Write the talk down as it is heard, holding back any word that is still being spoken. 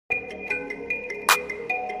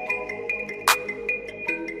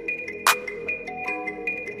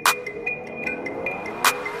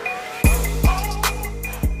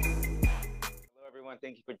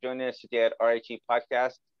Thank you for joining us today at RHE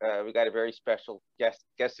Podcast. We got a very special guest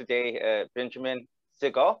today, Benjamin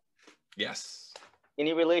Segal. Yes.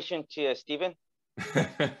 Any relation to Steven?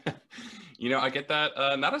 I get that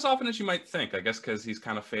not as often as you might think, I guess, because he's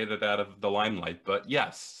kind of faded out of the limelight. But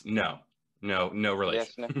yes, no relation.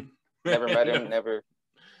 Yes, no. Never met him, never.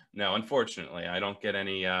 No, unfortunately, I don't get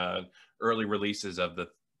any early releases of the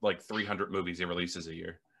 300 movies he releases a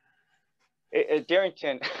year.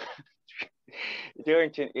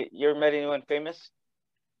 Darrington, you ever met anyone famous?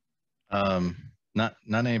 Not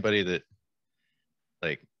anybody that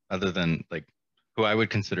other than who I would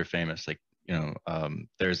consider famous.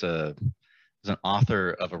 There's an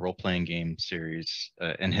author of a role-playing game series,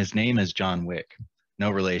 and his name is John Wick.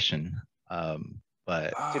 No relation, but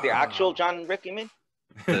to the actual John Wick, you mean?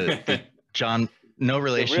 The John, no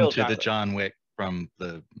relation to John the Wick. John Wick from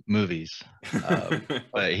the movies,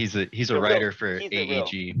 but he's a writer for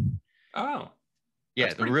AEG. Oh,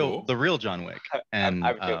 yeah, the real John Wick, and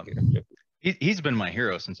I'm joking. He's been my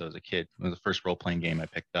hero since I was a kid. The first role-playing game I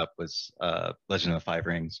picked up was Legend of the Five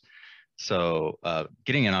Rings. So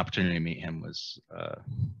getting an opportunity to meet him was a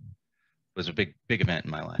big event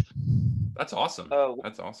in my life. That's awesome.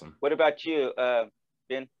 That's awesome. What about you,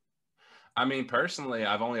 Ben? I mean, personally,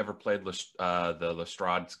 I've only ever played the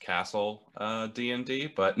Lestrade's Castle D&D,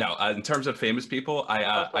 but no, in terms of famous people,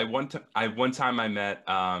 one time I met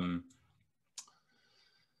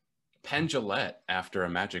Penn Jillette after a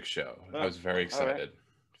magic show. I was very excited.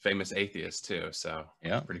 Right. Famous atheist too, so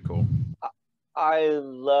yeah, pretty cool. I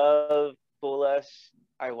love Bolas.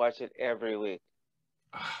 I watch it every week.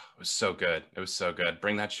 It was so good. It was so good.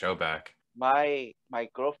 Bring that show back. My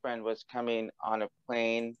girlfriend was coming on a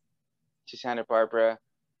plane to Santa Barbara,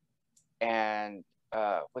 and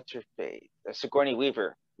what's her face? Sigourney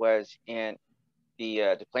Weaver was in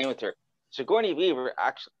the plane with her. Sigourney Weaver,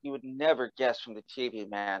 actually, you would never guess from the TV,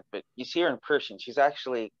 man, but you see her in person, she's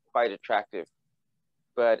actually quite attractive.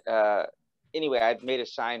 But anyway, I made a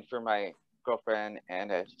sign for my girlfriend,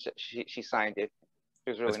 and she signed it.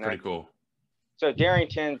 It was really nice. That's pretty cool. So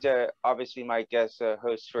Darrington's obviously my guest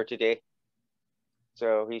host for today.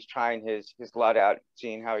 So he's trying his lot out,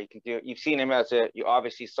 seeing how he can do it. You've seen him you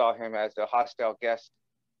obviously saw him as a hostile guest.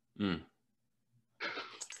 Mm.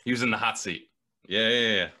 He was in the hot seat.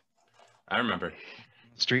 Yeah. I remember.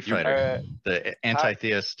 Street Fighter, the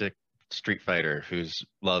anti-theistic Street Fighter who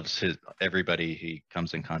loves everybody he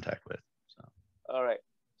comes in contact with. So. All right.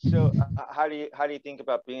 So how do you think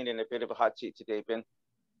about being in a bit of a hot seat today, Ben?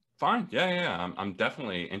 Fine. Yeah. I'm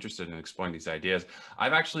definitely interested in exploring these ideas.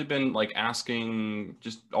 I've actually been asking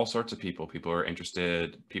just all sorts of people who are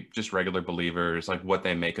interested, just regular believers, what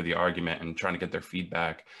they make of the argument and trying to get their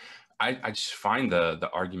feedback. I just find the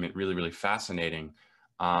argument really, really fascinating.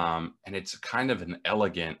 And it's kind of an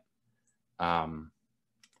elegant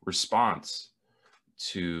response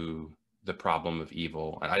to the problem of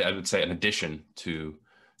evil. I would say an addition to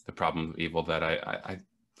the problem of evil that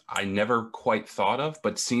I never quite thought of,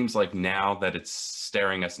 but seems like now that it's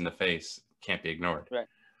staring us in the face, can't be ignored. Right.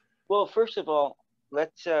 Well, first of all,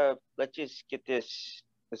 let's just get this.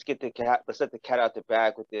 Let's let the cat out the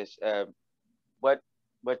bag with this.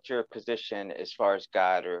 What's your position as far as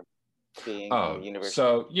God or being in the universe?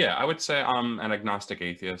 So yeah, I would say I'm an agnostic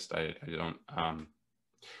atheist. I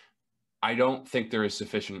don't think there is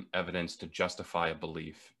sufficient evidence to justify a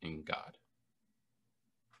belief in God.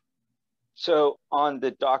 So on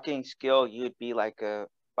the docking scale, you'd be like a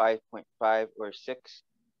 5.5 or 6?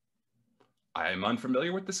 I'm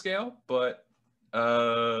unfamiliar with the scale, but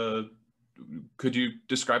could you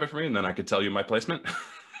describe it for me, and then I could tell you my placement?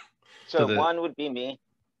 So 1 would be me.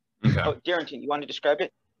 Okay. Oh, Darrington, you want to describe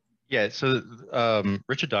it? Yeah, so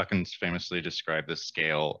Richard Dawkins famously described this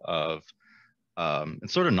scale of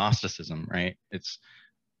it's sort of Gnosticism, right? It's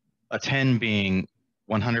a 10 being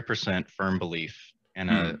 100% firm belief, and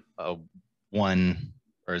a 1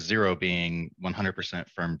 or a 0 being 100%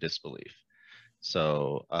 firm disbelief.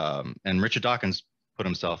 So, and Richard Dawkins put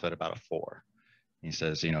himself at about a 4. He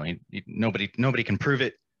says, nobody can prove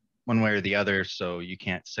it one way or the other, so you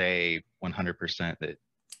can't say 100% that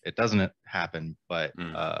it doesn't happen. But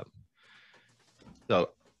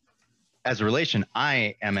so, as a relation,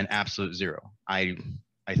 I am an absolute 0. I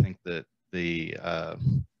think that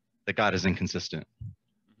that God is inconsistent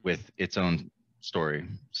with its own story.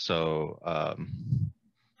 So,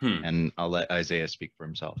 and I'll let Isaiah speak for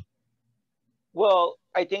himself. Well,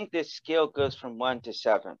 I think this scale goes from 1 to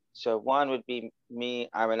 7. So 1 would be me.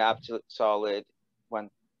 I'm an absolute solid. 1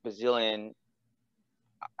 bazillion.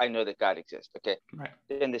 I know that God exists. Okay. Right.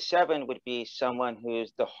 Then the 7 would be someone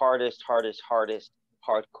who's the hardest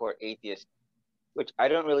hardcore atheist which I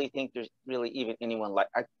don't really think there's really even anyone like.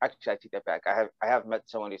 Actually, I take that back. I have met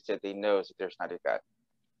someone who said they knows that there's not a God,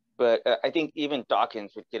 but I think even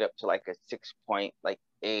Dawkins would get up to like a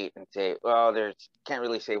 6.8 and say, well, there's can't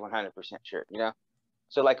really say 100% sure, you know.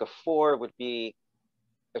 So like a 4 would be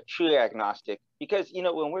a true agnostic, because you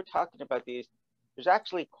know when we're talking about these, there's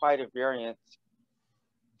actually quite a variance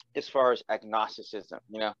as far as agnosticism.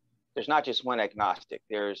 You know, there's not just one agnostic.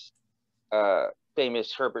 There's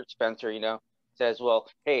famous Herbert Spencer, you know, says, well,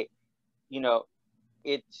 hey, you know,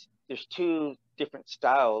 there's two different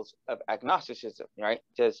styles of agnosticism, right?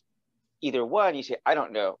 It says either one, you say, I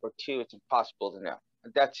don't know, or two, it's impossible to know.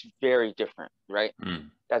 That's very different, right?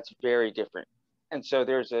 That's very different. And so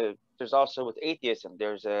there's also with atheism,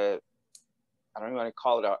 I don't even want to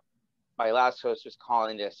call it out. My last host was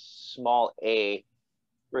calling this small a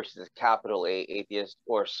versus a capital A atheist,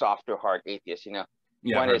 or soft or hard atheist, you know?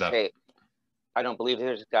 Yeah, one I've heard is, that. hey, I don't believe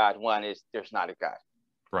there's a God. One is, there's not a God.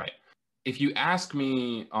 Right. If you ask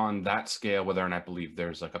me on that scale whether or not I believe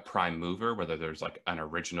there's like a prime mover, whether there's like an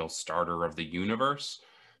original starter of the universe,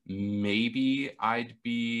 maybe I'd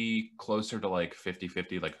be closer to like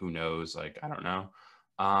 50-50, like who knows, like I don't know.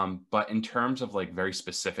 But in terms of like very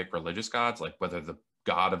specific religious gods, like whether the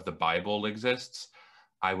God of the Bible exists,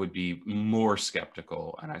 I would be more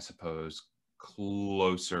skeptical, and I suppose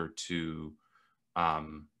closer to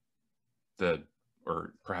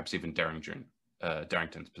or perhaps even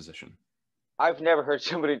Darrington's position. I've never heard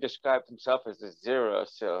somebody describe himself as a zero,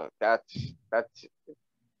 so that's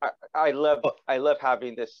I love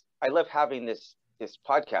having this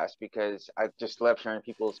podcast, because I just love hearing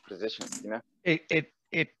people's positions, you know.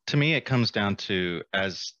 It to me, it comes down to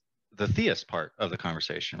as the theist part of the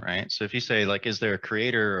conversation, right? So if you say like, is there a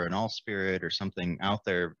creator or an all spirit or something out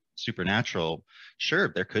there supernatural?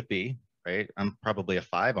 Sure, there could be, right? I'm probably a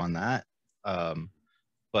 5 on that.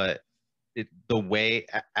 But the way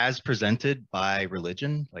as presented by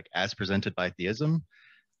religion, like as presented by theism,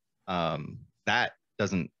 that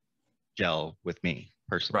doesn't gel with me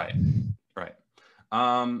personally. Right.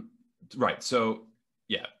 Right. So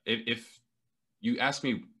yeah, if you ask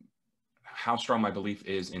me how strong my belief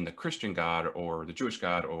is in the Christian God or the Jewish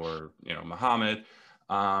God or, you know, Muhammad,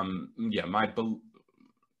 yeah,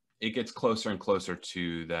 it gets closer and closer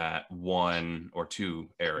to that 1 or 2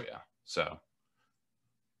 area. So.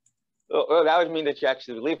 Well, that would mean that you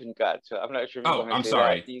actually believe in God. So I'm not sure if you want to I'm say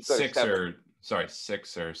sorry. that.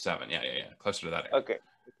 6 or 7. Yeah. Closer to that area. Okay.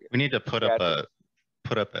 We need to put up an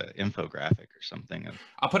infographic or something.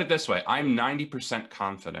 I'll put it this way. I'm 90%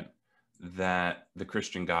 confident that the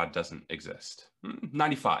Christian God doesn't exist.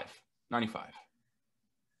 95.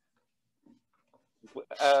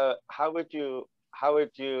 How would you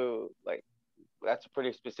like, that's a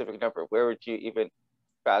pretty specific number. Where would you even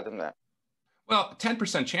fathom that? Well,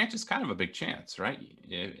 10% chance is kind of a big chance, right?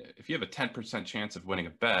 If you have a 10% chance of winning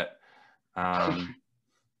a bet,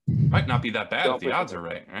 might not be that bad if the odds are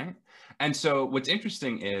right? And so what's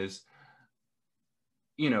interesting is,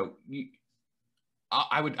 you know,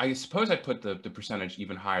 I suppose I'd put the percentage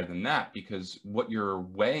even higher than that, because what you're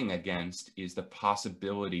weighing against is the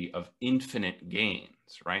possibility of infinite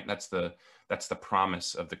gains, right? That's the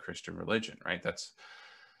promise of the Christian religion, right?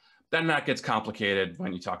 Then that gets complicated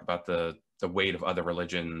when you talk about the weight of other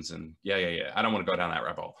religions, and yeah. I don't want to go down that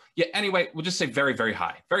rabbit hole. Yeah. Anyway, we'll just say very, very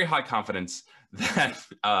high confidence that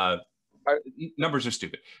numbers are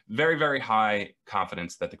stupid. Very, very high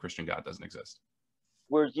confidence that the Christian God doesn't exist.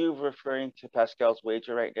 Were you referring to Pascal's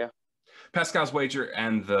wager right now? Pascal's wager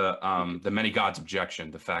and the many gods objection,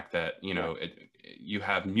 the fact that, you know, you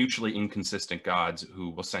have mutually inconsistent gods who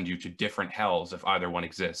will send you to different hells if either one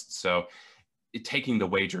exists. So taking the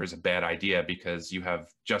wager is a bad idea, because you have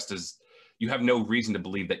no reason to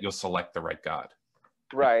believe that you'll select the right God.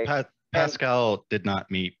 Right. Pascal did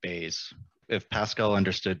not meet Bayes. If Pascal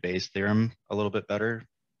understood Bayes' theorem a little bit better,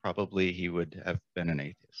 probably he would have been an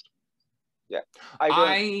atheist. Yeah.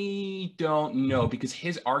 I don't know, because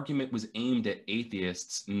his argument was aimed at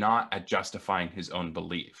atheists, not at justifying his own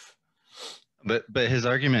belief. But his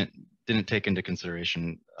argument didn't take into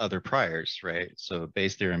consideration other priors, right? So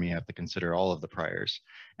Bayes' theorem, you have to consider all of the priors,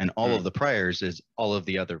 and all of the priors is all of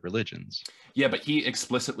the other religions. Yeah, but he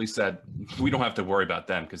explicitly said we don't have to worry about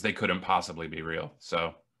them because they couldn't possibly be real.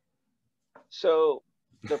 So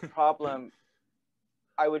the problem,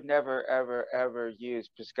 I would never, ever use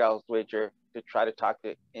Pascal's wager to try to talk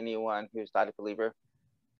to anyone who's not a believer.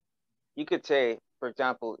 You could say, for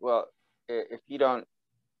example, well, if you don't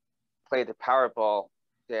play the Powerball,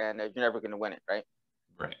 then you're never going to win it, right?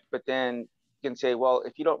 Right. But then you can say, well,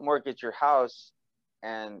 if you don't mortgage your house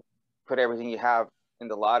and put everything you have in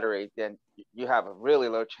the lottery, then you have a really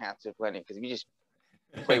low chance of winning, because if you just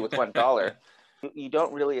play with $1. You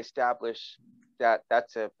don't really establish that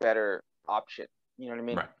that's a better option. You know what I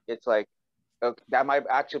mean? Right. It's like, okay, that might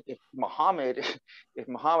actually, if Muhammad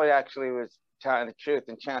actually was telling the truth,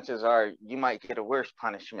 then chances are you might get a worse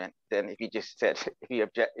punishment than if you just said,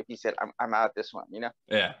 if you said, I'm out this one, you know?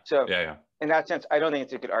 Yeah. So yeah. In that sense, I don't think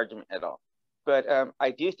it's a good argument at all. But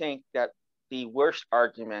I do think that the worst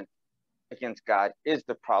argument against God is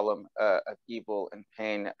the problem of evil and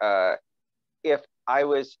pain. If I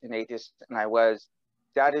was an atheist, and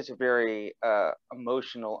that is a very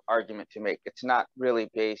emotional argument to make. It's not really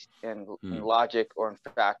based in logic or in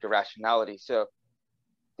fact or rationality. So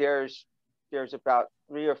there's about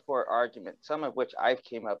 3 or 4 arguments, some of which I've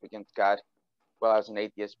came up against God while I was an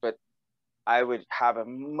atheist, but I would have a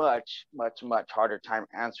much, much, much harder time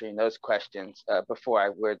answering those questions before I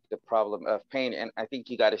would the problem of pain. And I think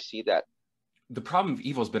you got to see that. The problem of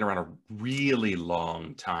evil has been around a really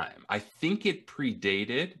long time. I think it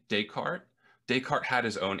predated Descartes. Descartes had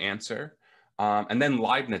his own answer. And then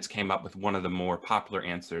Leibniz came up with one of the more popular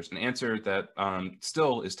answers, an answer that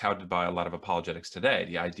still is touted by a lot of apologetics today,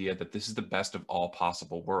 the idea that this is the best of all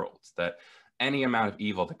possible worlds, that any amount of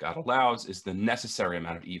evil that God allows is the necessary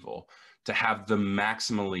amount of evil to have the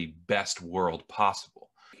maximally best world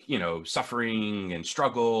possible. You know, suffering and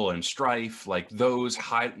struggle and strife, like those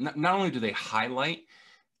not only do they highlight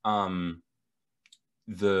the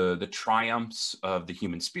triumphs of the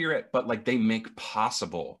human spirit, but like they make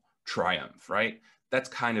possible triumph, right? That's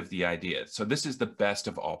kind of the idea. So this is the best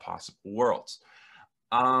of all possible worlds.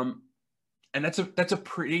 And that's a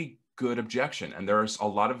pretty good objection. And there's a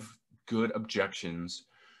lot of good objections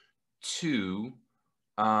to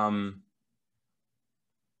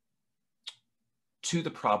the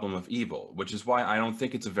problem of evil, which is why I don't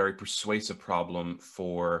think it's a very persuasive problem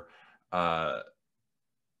for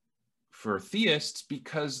theists,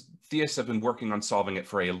 because theists have been working on solving it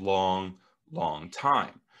for a long, long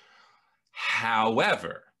time.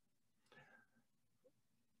 However,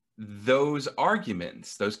 those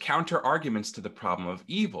arguments, those counter arguments to the problem of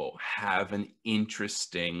evil, have an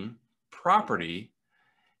interesting property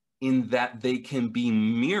in that they can be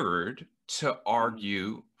mirrored to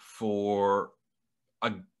argue for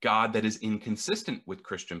a God that is inconsistent with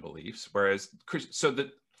Christian beliefs. Whereas, so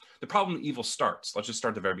the problem of evil starts, let's just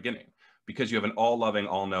start at the very beginning, because you have an all-loving,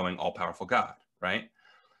 all-knowing, all-powerful God, right?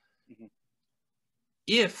 Mm-hmm.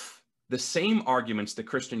 If the same arguments that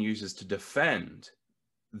Christian uses to defend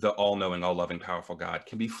the all-knowing, all-loving, powerful God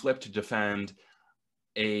can be flipped to defend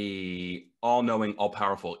a all-knowing,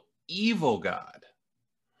 all-powerful, evil God,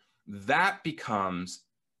 that becomes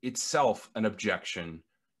itself an objection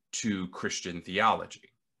to Christian theology.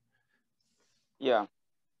 Yeah.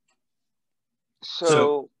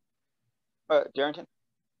 So Darrington?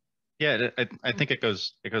 Yeah, I think it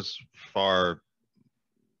goes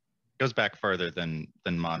back further than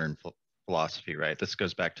modern philosophy, right? This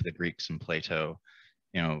goes back to the Greeks and Plato.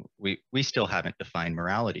 You know, we still haven't defined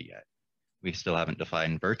morality yet. We still haven't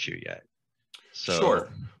defined virtue yet. So sure.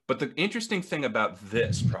 But the interesting thing about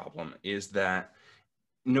this problem is that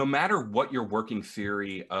no matter what your working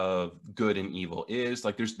theory of good and evil is,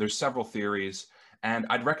 like there's several theories, and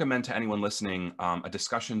I'd recommend to anyone listening a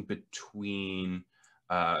discussion between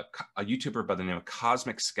a YouTuber by the name of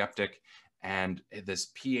Cosmic Skeptic and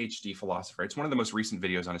this PhD philosopher. It's one of the most recent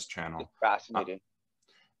videos on his channel. It's fascinating.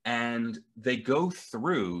 And they go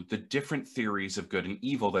through the different theories of good and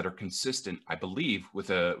evil that are consistent, I believe,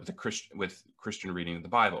 with Christian reading of the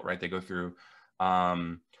Bible, right? They go through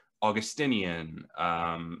Augustinian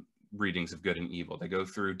readings of good and evil. They go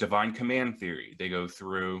through divine command theory. They go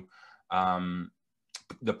through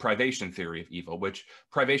the privation theory of evil, which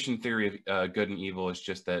privation theory of good and evil is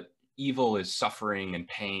just that evil is suffering and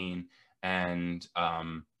pain, and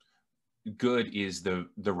good is the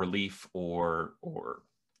relief or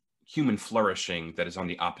human flourishing that is on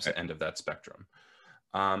the opposite end of that spectrum.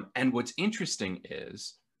 And what's interesting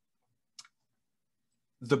is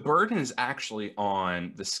the burden is actually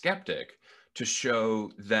on the skeptic to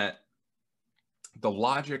show that the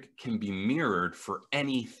logic can be mirrored for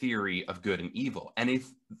any theory of good and evil. And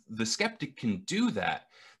if the skeptic can do that,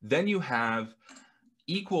 then you have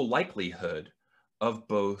equal likelihood of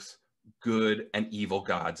both good and evil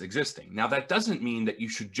gods existing. Now, that doesn't mean that you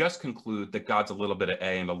should just conclude that God's a little bit of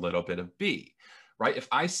A and a little bit of B, right? If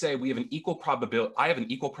I say we have an equal probability, I have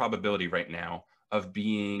an equal probability right now of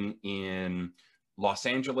being in Los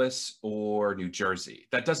Angeles or New Jersey.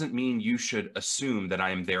 That doesn't mean you should assume that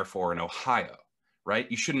I am therefore in Ohio,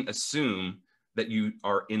 right? You shouldn't assume that you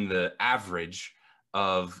are in the average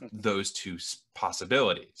of those two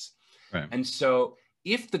possibilities. Right. And so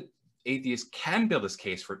if the atheist can build this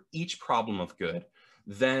case for each problem of good,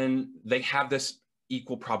 then they have this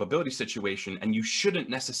equal probability situation, and you shouldn't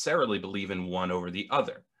necessarily believe in one over the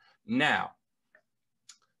other. Now,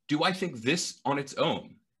 do I think this on its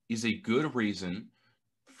own is a good reason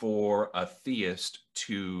for a theist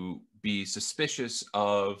to be suspicious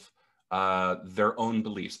of their own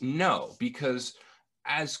beliefs? No, because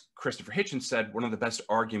as Christopher Hitchens said, one of the best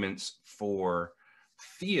arguments for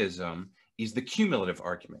theism is the cumulative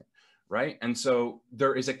argument, right? And so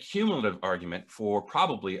there is a cumulative argument for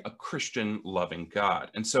probably a Christian loving God.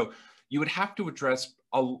 And so you would have to address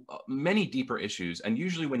many deeper issues. And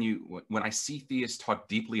usually when I see theists talk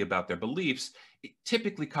deeply about their beliefs, it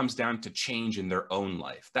typically comes down to change in their own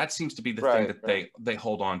life. That seems to be the thing that they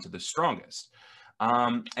hold on to the strongest.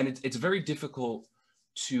 And it's very difficult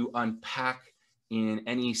to unpack in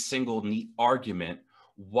any single neat argument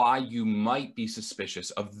why you might be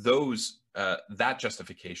suspicious of those that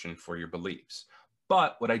justification for your beliefs.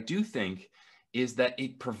 But what I do think is that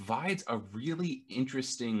it provides a really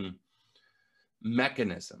interesting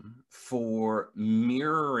mechanism for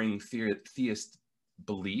mirroring theist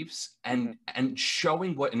beliefs and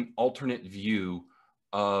showing what an alternate view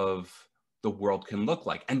of the world can look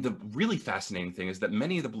like. And the really fascinating thing is that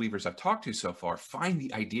many of the believers I've talked to so far find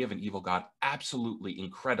the idea of an evil God absolutely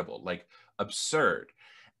incredible, like absurd.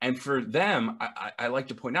 And for them, I like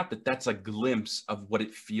to point out that that's a glimpse of what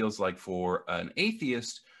it feels like for an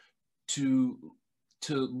atheist to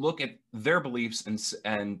look at their beliefs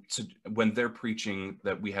and to, when they're preaching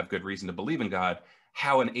that we have good reason to believe in God,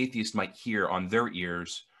 how an atheist might hear on their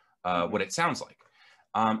ears what it sounds like.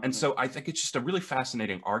 And so I think it's just a really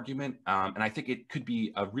fascinating argument. And I think it could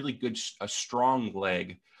be a really good, a strong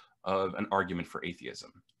leg of an argument for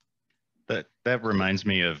atheism. That reminds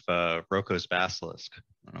me of Roko's Basilisk.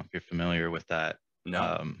 I don't know if you're familiar with that.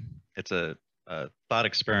 No. It's a thought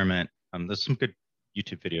experiment. There's some good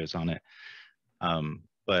YouTube videos on it.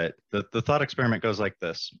 But the thought experiment goes like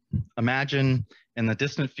this. Imagine in the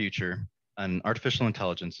distant future, an artificial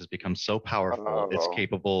intelligence has become so powerful, it's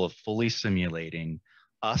capable of fully simulating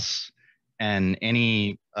us and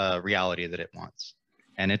any reality that it wants.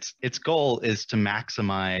 And its goal is to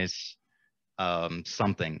maximize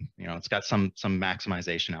something. You know, it's got some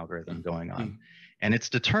maximization algorithm going on. And it's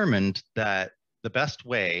determined that the best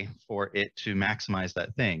way for it to maximize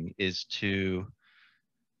that thing is to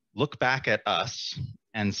look back at us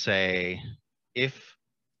and say, if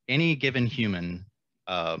any given human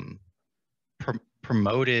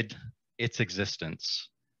promoted its existence,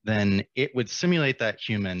 then it would simulate that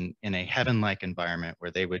human in a heaven-like environment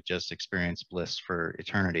where they would just experience bliss for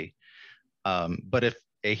eternity. But if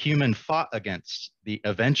a human fought against the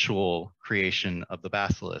eventual creation of the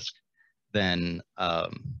basilisk, then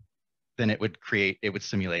it would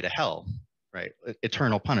simulate a hell, right?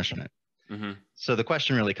 Eternal punishment. So the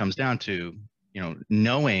question really comes down to, you know,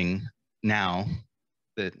 knowing now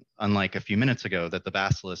that, unlike a few minutes ago, that the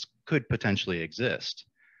basilisk could potentially exist,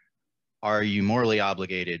 are you morally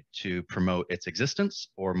obligated to promote its existence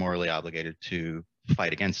or morally obligated to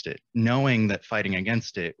fight against it, knowing that fighting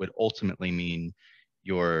against it would ultimately mean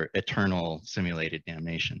your eternal simulated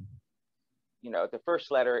damnation? You know, the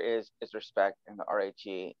first letter is respect in the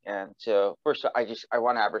RAT. And so first, I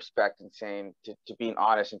want to have respect in saying, to being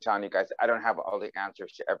honest and telling you guys, I don't have all the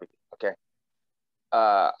answers to everything, okay?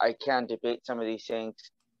 I can debate some of these things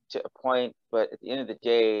to a point, but at the end of the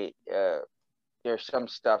day, there's some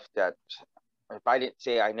stuff that if I didn't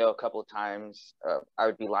say I know a couple of times, I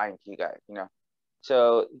would be lying to you guys, you know?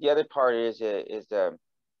 So the other part is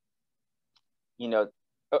you know,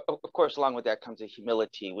 of course, along with that comes a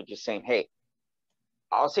humility, which is saying, hey,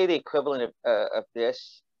 I'll say the equivalent of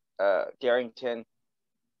this, Darrington,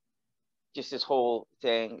 just this whole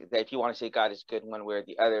thing that if you want to say God is good one way or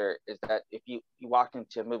the other, is that if you walked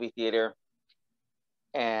into a movie theater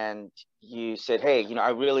and you said, hey, you know, I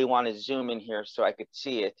really want to zoom in here so I could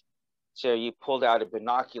see it. So you pulled out a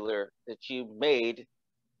binocular that you made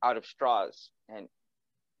out of straws and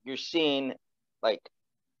you're seeing like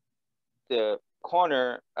the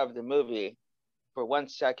corner of the movie for 1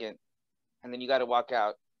 second, and then you got to walk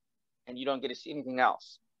out and you don't get to see anything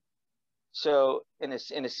else. So in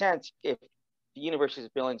a sense, if the universe is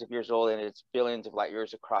billions of years old and it's billions of light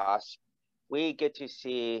years across, we get to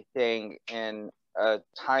see things in a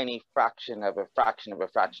tiny fraction of a fraction of a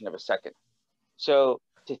fraction of a second. So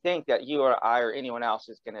to think that you or I or anyone else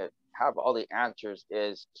is going to have all the answers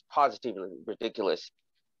is positively ridiculous.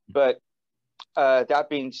 But that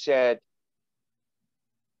being said,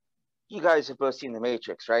 you guys have both seen The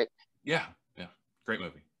Matrix, right? Yeah. Great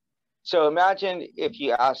movie. So imagine if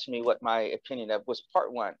you asked me what my opinion of was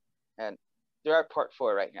part 1, and they're at part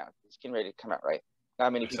 4 right now. It's getting ready to come out, right?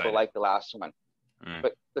 Not many people like the last one.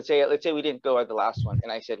 But let's say we didn't go at the last one,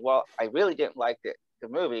 and I said, well, I really didn't like the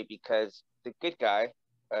movie because the good guy,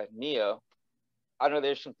 Neo. I know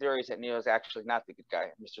there's some theories that Neo is actually not the good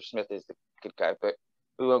guy. Mr. Smith is the good guy, but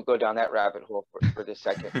we won't go down that rabbit hole for this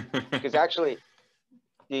second. Because actually,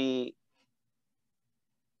 the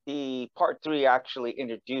part 3 actually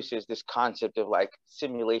introduces this concept of like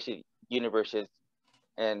simulation universes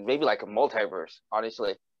and maybe like a multiverse,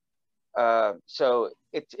 honestly. So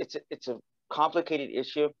it's a complicated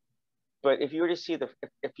issue. But if you were to see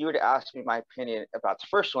if you were to ask me my opinion about the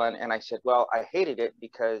first one, and I said, well, I hated it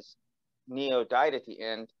because Neo died at the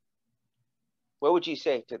end, what would you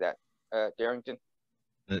say to that, Darrington?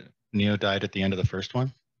 Neo died at the end of the first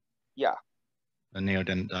one? Yeah. Neo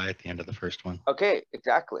didn't die at the end of the first one. Okay,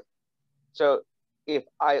 exactly. So if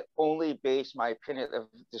I only base my opinion of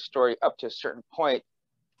the story up to a certain point,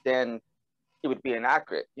 then it would be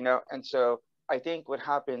inaccurate, you know? And so I think what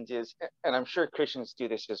happens is, and I'm sure Christians do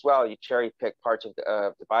this as well, you cherry pick parts of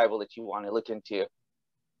the Bible that you want to look into.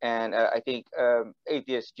 And I think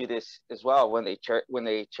atheists do this as well when they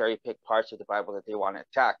cherry pick parts of the Bible that they want to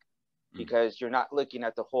attack, because you're not looking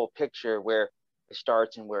at the whole picture where it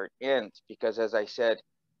starts and where it ends. Because as I said,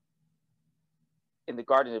 in the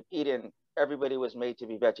Garden of Eden, everybody was made to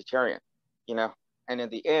be vegetarian, you know. And in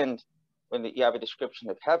the end, when you have a description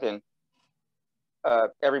of heaven,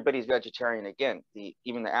 everybody's vegetarian again.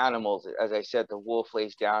 Even the animals, as I said, the wolf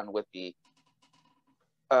lays down with the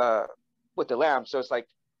lamb. So it's like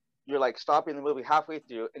you're like stopping the movie halfway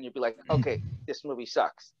through, and you'd be like, okay, this movie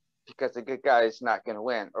sucks because the good guy is not going to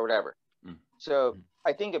win or whatever. So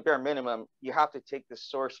I think at bare minimum, you have to take the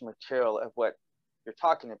source material of what you're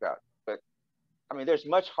talking about. But I mean, there's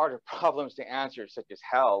much harder problems to answer, such as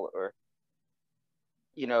hell, or,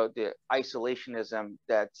 you know, the isolationism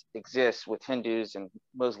that exists with Hindus and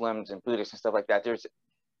Muslims and Buddhists and stuff like that. That's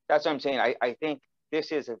what I'm saying. I think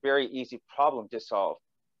this is a very easy problem to solve.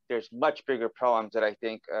 There's much bigger problems that I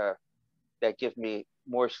think that give me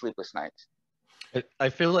more sleepless nights. I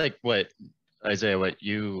feel like what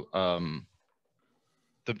you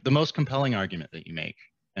the most compelling argument that you make,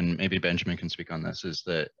 and maybe Benjamin can speak on this, is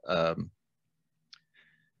that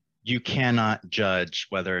you cannot judge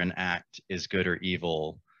whether an act is good or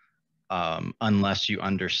evil unless you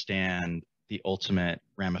understand the ultimate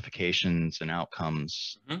ramifications and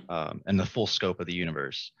outcomes and the full scope of the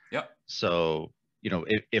universe. Yep. So, you know,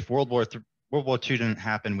 if World War II didn't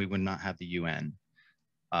happen, we would not have the UN.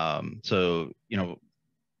 So, you know,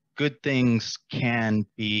 good things can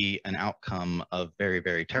be an outcome of very,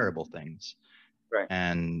 very terrible things. Right.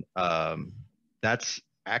 And that's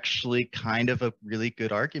actually kind of a really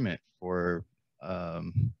good argument for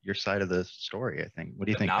your side of the story, I think. What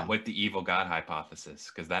do you think? Not with the evil God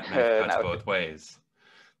hypothesis, because that knife cuts both ways.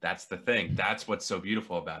 That's the thing. That's what's so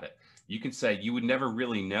beautiful about it. You can say you would never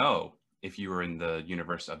really know if you were in the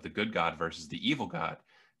universe of the good God versus the evil God,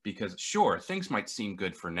 because sure, things might seem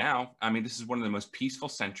good for now. I mean, this is one of the most peaceful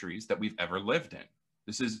centuries that we've ever lived in.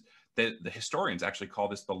 This is the historians actually call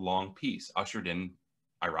this the long peace, ushered in,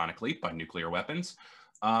 ironically, by nuclear weapons.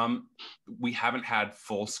 We haven't had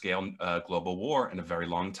full-scale global war in a very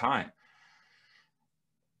long time.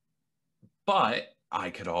 But I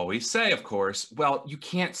could always say, of course, well, you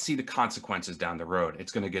can't see the consequences down the road.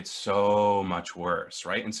 It's going to get so much worse,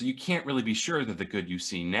 right? And so you can't really be sure that the good you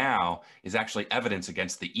see now is actually evidence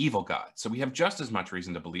against the evil God. So we have just as much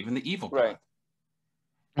reason to believe in the evil God.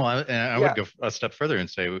 Well, I would go a step further and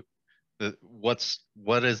say,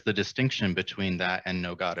 what is the distinction between that and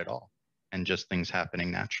no God at all, and just things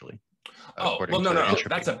happening naturally? Oh, well, no.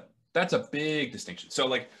 That's a big distinction. So,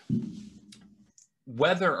 like,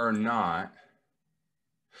 whether or not.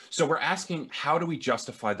 So we're asking, how do we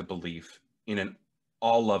justify the belief in an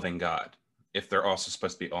all-loving God if they're also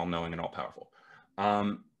supposed to be all-knowing and all-powerful?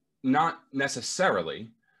 Not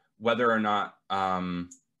necessarily whether or not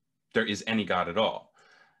there is any God at all.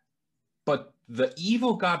 But the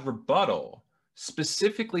evil God rebuttal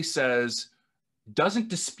specifically doesn't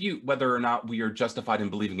dispute whether or not we are justified in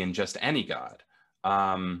believing in just any God.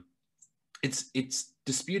 It's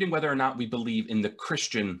disputing whether or not we believe in the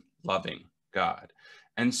Christian loving God.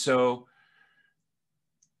 And so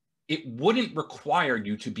it wouldn't require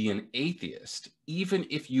you to be an atheist, even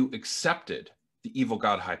if you accepted the evil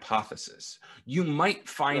God hypothesis. You might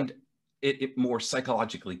find it more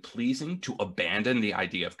psychologically pleasing to abandon the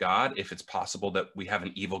idea of God if it's possible that we have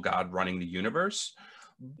an evil God running the universe.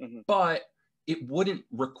 Mm-hmm. But it wouldn't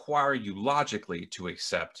require you logically to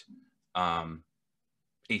accept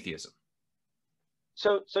atheism.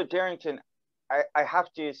 So Darrington, I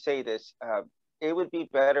have to say this. It would be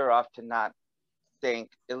better off to not think,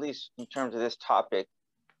 at least in terms of this topic,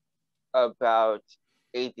 about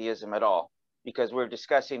atheism at all, because we're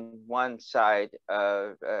discussing one side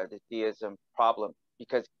of the theism problem.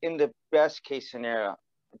 Because in the best case scenario,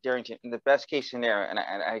 Darrington, in the best case scenario, and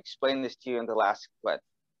I explained this to you in the last clip,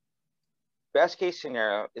 best case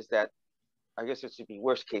scenario is that, I guess it should be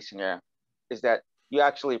worst case scenario, is that you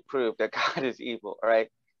actually prove that God is evil, right?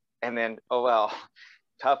 And then, oh well,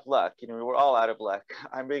 tough luck. You know, we're all out of luck.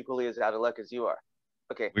 I'm equally as out of luck as you are.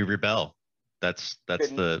 Okay. We rebel. That's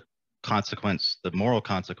the consequence, the moral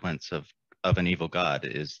consequence of an evil God,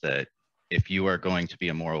 is that if you are going to be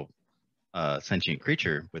a moral sentient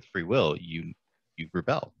creature with free will, you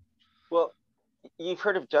rebel. Well, you've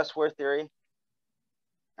heard of just war theory,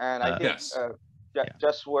 and I think yes.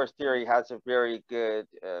 Just war theory has a very good.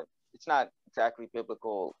 It's not exactly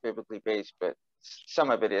biblically based, but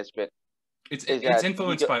some of it is. But it's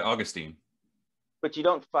influenced by Augustine. But you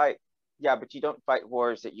don't fight. Yeah, but you don't fight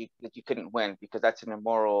wars that you couldn't win, because that's an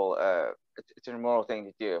immoral. It's an immoral thing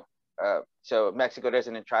to do. So Mexico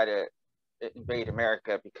doesn't try to invade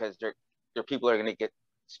America because their people are going to get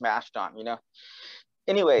smashed on. You know.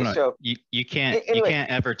 Anyway, no, so you can't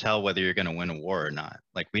ever tell whether you're going to win a war or not.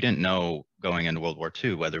 Like, we didn't know going into World War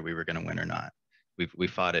II whether we were going to win or not. We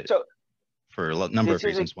fought it for a number of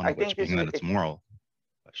reasons. One of which being that it's moral.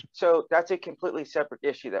 So that's a completely separate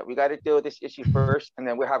issue. That we got to deal with this issue first, and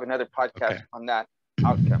then we'll have another podcast on that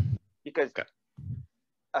outcome. Because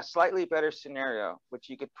a slightly better scenario, which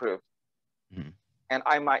you could prove, and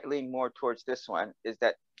I might lean more towards this one, is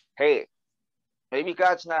that, hey, maybe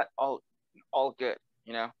God's not all good.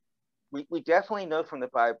 You know, we definitely know from the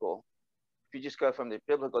Bible, if you just go from the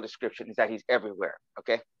biblical description, is that he's everywhere.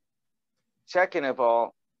 Okay. Second of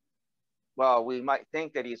all, well, we might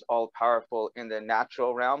think that he's all powerful in the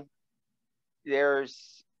natural realm.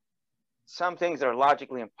 There's some things that are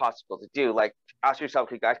logically impossible to do. Like, ask yourself,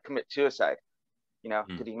 could God commit suicide? You know,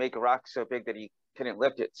 did he make a rock so big that he couldn't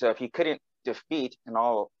lift it? So if he couldn't defeat an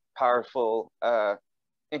all powerful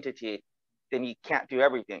entity, then he can't do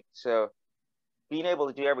everything. So being able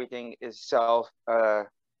to do everything is self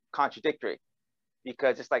contradictory,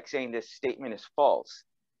 because it's like saying this statement is false.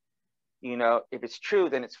 You know, if it's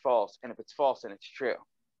true, then it's false. And if it's false, then it's true.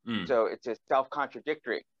 So it's a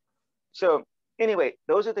self-contradictory. So anyway,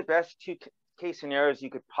 those are the best two case scenarios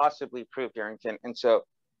you could possibly prove, Darrington. And so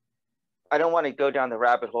I don't want to go down the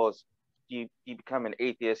rabbit holes. You become an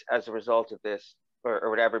atheist as a result of this or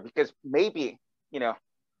whatever, because maybe, you know,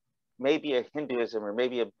 maybe a Hinduism or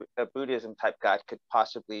maybe a Buddhism type God could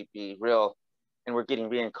possibly be real, and we're getting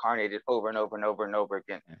reincarnated over and over and over and over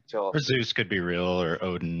again until. Or Zeus could be real, or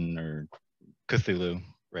Odin, or Cthulhu,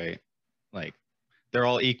 right? Like, they're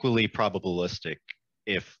all equally probabilistic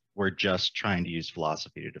if we're just trying to use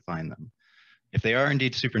philosophy to define them. If they are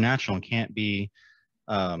indeed supernatural and can't be,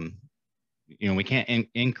 you know, we can't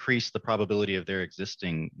increase the probability of their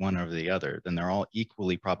existing one over the other, then they're all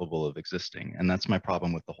equally probable of existing. And that's my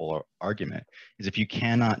problem with the whole argument, is if you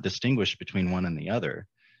cannot distinguish between one and the other,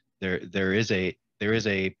 there is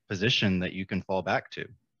a position that you can fall back to,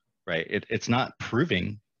 right? It's not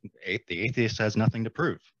proving. The atheist has nothing to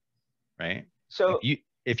prove, right? So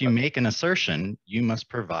if you make an assertion, you must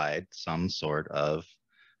provide some sort of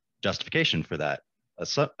justification for that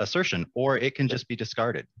assertion, or it can just be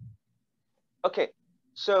discarded. Okay,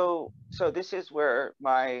 so this is where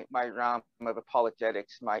my realm of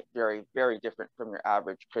apologetics might very, very different from your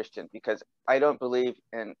average Christian, because I don't believe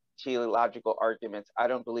in teleological arguments. I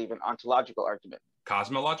don't believe in ontological argument.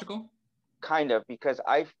 Cosmological? Kind of, because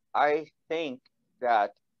I think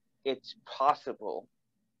that it's possible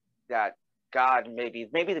that God maybe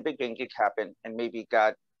the Big Bang did happen, and maybe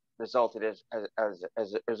God resulted as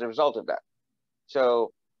a result of that.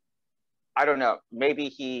 So I don't know. Maybe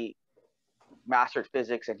he mastered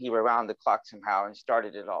physics and he were around the clock somehow and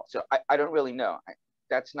started it all. So I don't really know.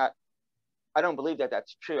 I don't believe that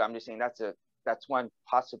that's true. I'm just saying that's one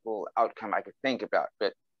possible outcome I could think about,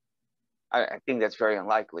 but I think that's very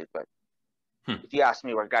unlikely. But if you ask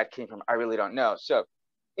me where God came from, I really don't know. So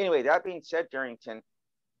anyway, that being said, Darrington,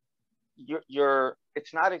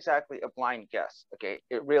 it's not exactly a blind guess. Okay,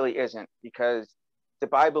 it really isn't, because the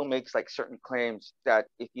Bible makes like certain claims that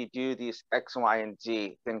if you do these X, Y, and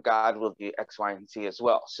Z, then God will do X, Y, and Z as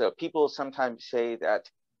well. So people sometimes say that,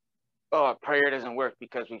 oh, prayer doesn't work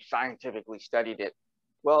because we've scientifically studied it.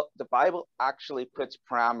 Well, the Bible actually puts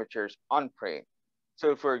parameters on praying.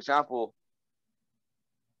 So for example,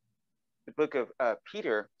 the book of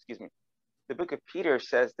Peter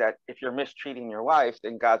says that if you're mistreating your wife,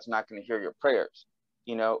 then God's not going to hear your prayers,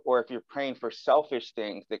 you know, or if you're praying for selfish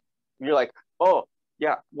things that you're like, oh,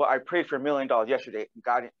 yeah, well, I prayed for $1 million yesterday and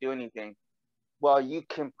God didn't do anything. well, you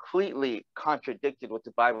completely contradicted what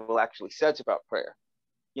the Bible actually says about prayer.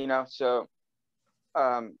 You know, so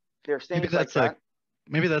there's Maybe things like that's that.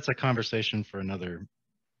 maybe that's a conversation for another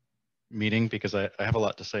meeting, because I have a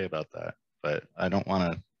lot to say about that, but I don't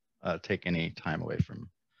want to take any time away from.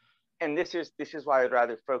 And this is why I'd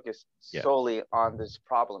rather focus solely on this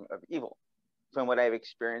problem of evil. From what I've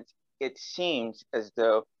experienced, it seems as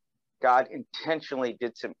though God intentionally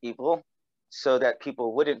did some evil so that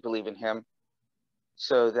people wouldn't believe in him,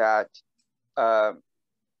 so that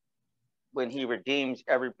when he redeems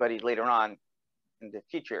everybody later on in the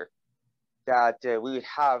future, that we would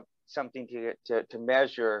have something to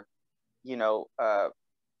measure, you know,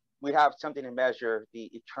 we'd have something to measure the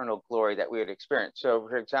eternal glory that we would experience. So,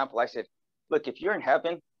 for example, I said, look, if you're in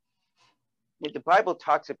heaven, the Bible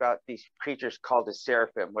talks about these creatures called the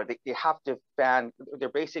seraphim, where they have to they're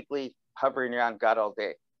basically hovering around God all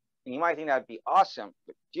day. And you might think that'd be awesome,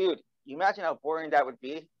 but dude, you imagine how boring that would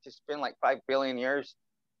be to spend like 5 billion years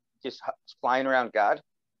just flying around God,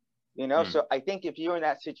 you know? So I think if you're in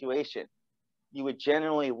that situation, you would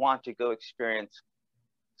generally want to go experience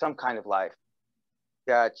some kind of life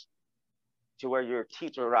that to where your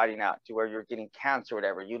teeth are rotting out, to where you're getting cancer or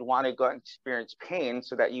whatever. You'd want to go and experience pain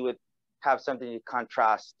so that you would have something to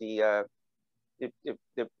contrast the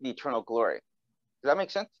eternal glory. Does that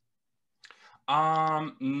make sense? No.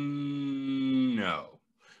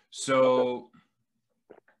 So,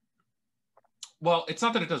 well, it's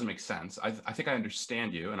not that it doesn't make sense. I think I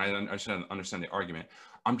understand you, and I understand the argument.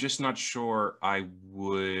 I'm just not sure I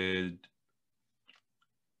would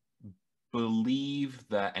believe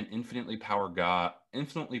that an infinitely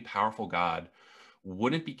powerful God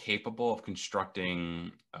wouldn't be capable of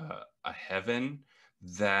constructing a heaven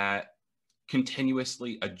that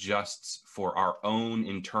continuously adjusts for our own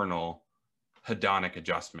internal hedonic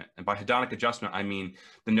adjustment. And by hedonic adjustment, I mean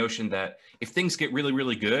the notion that if things get really,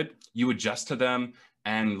 really good, you adjust to them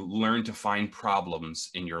and learn to find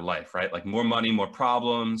problems in your life, right? Like more money, more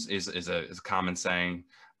problems is a common saying.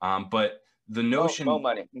 But the notion... More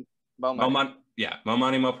money. Yeah, more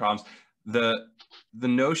money, more problems. The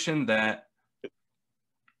notion that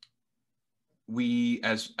we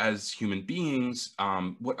as human beings,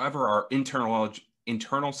 whatever our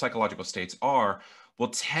internal psychological states are, will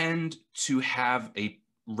tend to have a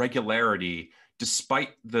regularity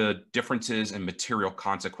despite the differences in material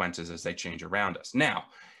consequences as they change around us. Now,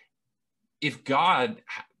 if God,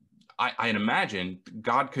 I'd imagine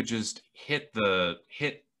God could just hit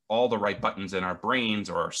all the right buttons in our brains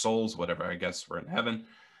or our souls, whatever, I guess we're in heaven,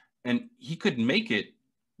 and he could make it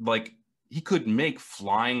like, he could make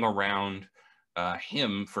flying around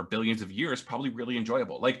him for billions of years probably really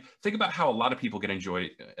enjoyable. Like, think about how a lot of people get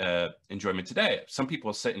enjoyment today. Some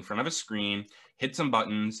people sit in front of a screen, hit some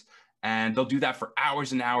buttons, and they'll do that for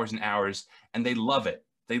hours and hours and hours, and they love it.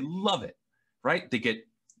 They love it, right? They get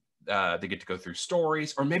to go through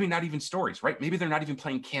stories, or maybe not even stories, right? Maybe they're not even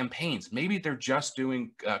playing campaigns. Maybe they're just doing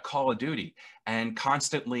Call of Duty and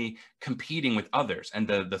constantly competing with others. And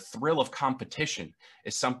the thrill of competition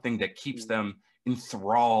is something that keeps them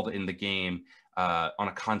enthralled in the game on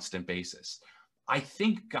a constant basis. I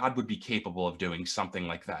think God would be capable of doing something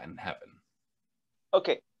like that in heaven.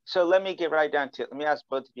 Okay, so let me get right down to it. Let me ask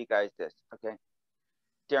both of you guys this, okay?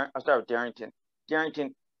 I'll start with Darrington.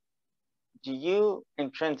 Darrington, do you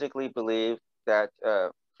intrinsically believe that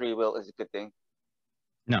free will is a good thing?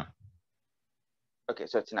 No. Okay,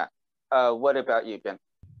 so it's not. What about you, Ben?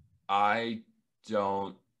 I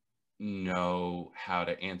don't know how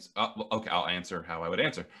to answer. Okay, I'll answer how I would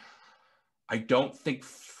answer. I don't think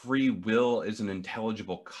free will is an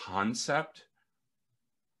intelligible concept.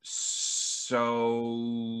 So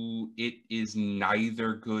it is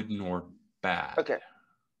neither good nor bad. Okay.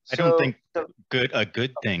 I don't think a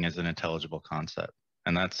good thing is an intelligible concept.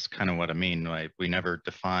 And that's kind of what I mean. Like, we never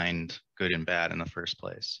defined good and bad in the first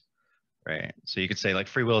place, right? So you could say like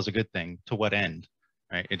free will is a good thing. To what end,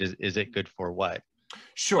 right? Is it good for what?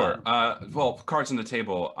 Sure. Well, cards on the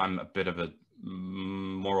table, I'm a bit of a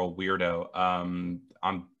moral weirdo. I'm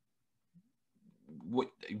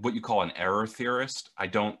what you call an error theorist. I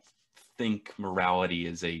don't think morality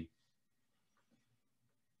is a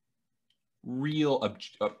real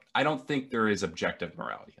I don't think there is objective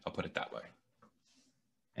morality. I'll put it that way.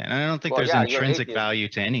 And I don't think there's intrinsic value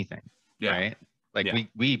to anything, right? Like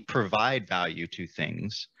we provide value to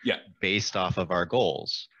things based off of our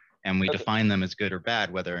goals, and we define them as good or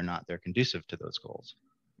bad, whether or not they're conducive to those goals.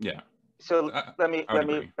 Yeah. So let me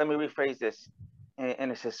rephrase this.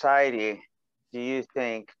 In a society, do you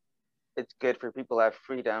think it's good for people to have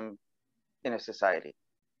freedom in a society?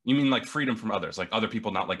 You mean like freedom from others, like other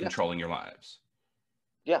people not like controlling your lives?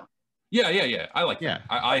 Yeah. Yeah. I like that.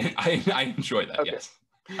 I enjoy that. Okay. Yes.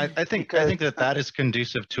 I think that is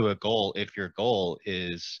conducive to a goal if your goal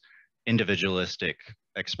is individualistic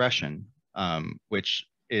expression, which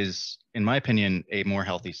is, in my opinion, a more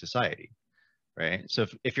healthy society, right? So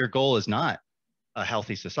if your goal is not a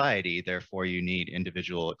healthy society, therefore you need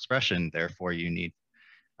individual expression, therefore you need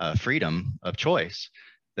freedom of choice,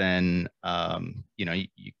 then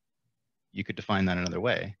you could define that another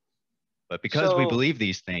way. But because we believe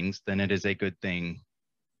these things, then it is a good thing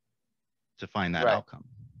to find that outcome.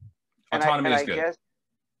 Autonomy is good.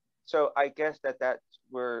 I guess that's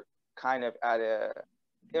we're kind of at a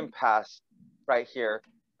impasse right here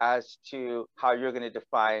as to how you're going to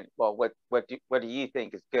define, well, what do you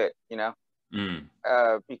think is good, you know?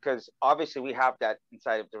 Because obviously we have that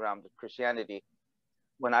inside of the realm of Christianity.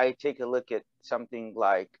 When I take a look at something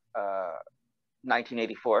like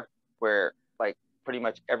 1984, where like pretty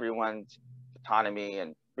much everyone's autonomy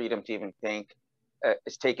and freedom to even think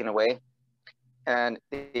is taken away, and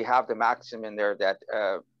they have the maxim in there that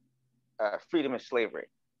freedom is slavery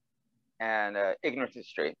and ignorance is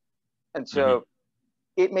straight. And so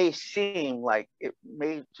it may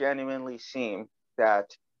genuinely seem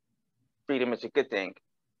that freedom is a good thing,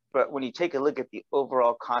 but when you take a look at the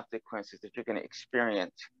overall consequences that you're going to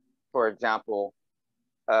experience, for example,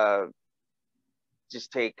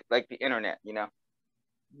 just take like the internet, you know,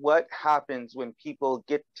 what happens when people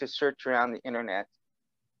get to search around the internet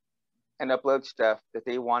and upload stuff that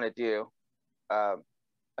they want to do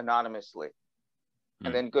anonymously,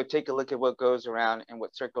 and then go take a look at what goes around and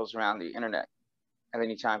what circles around the internet, and then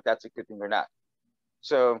you tell them if that's a good thing or not.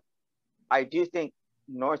 So I do think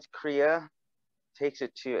North Korea takes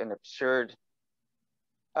it to an absurd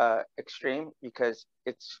extreme, because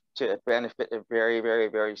it's to benefit a very, very,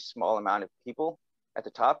 very small amount of people at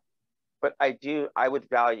the top. But I would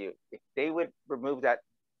value, if they would remove that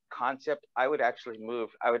concept, I would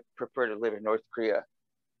prefer to live in North Korea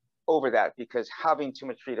over that, because having too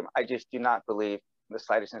much freedom, I just do not believe in the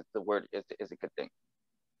slightest sense the word is a good thing.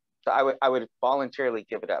 So I would voluntarily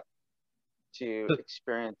give it up to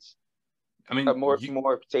experience more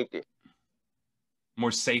safety.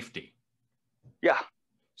 More safety. Yeah.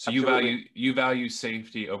 So absolutely. you value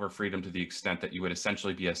safety over freedom to the extent that you would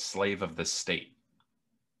essentially be a slave of the state.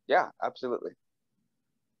 Yeah, absolutely.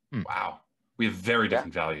 Wow. We have very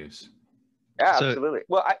different values. Yeah, absolutely.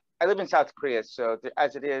 Well, I live in South Korea, so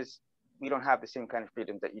as it is, we don't have the same kind of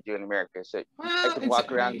freedom that you do in America. So I can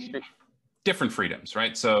walk around the street. Different freedoms,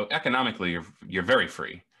 right? So economically, you're very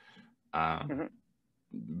free. In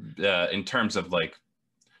terms of like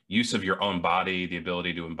use of your own body, the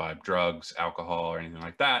ability to imbibe drugs, alcohol, or anything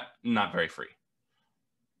like that, not very free.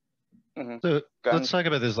 So let's talk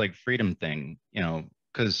about this like freedom thing, you know,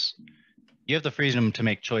 because you have the freedom to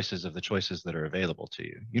make choices of the choices that are available to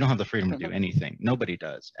you. You don't have the freedom to do anything. Nobody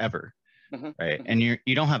does ever, right? And you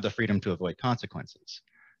don't have the freedom to avoid consequences.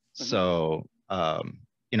 So,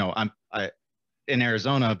 you know, in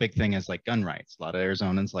Arizona, a big thing is like gun rights. A lot of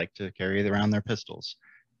Arizonans like to carry around their pistols.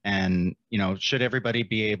 And, you know, should everybody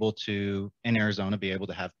be able to, in Arizona, be able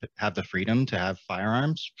to have the freedom to have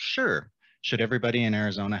firearms? Sure. Should everybody in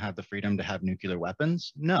Arizona have the freedom to have nuclear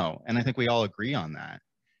weapons? No. And I think we all agree on that.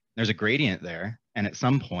 There's a gradient there. And at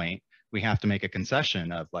some point, we have to make a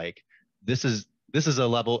concession of like, this is a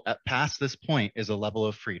level, past this point is a level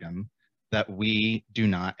of freedom that we do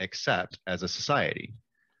not accept as a society.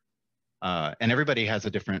 And everybody has a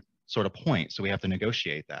different sort of point. So we have to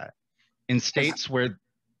negotiate that. In states where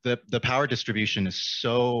the power distribution is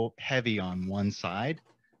so heavy on one side,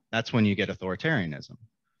 that's when you get authoritarianism.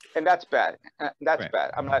 And that's bad. That's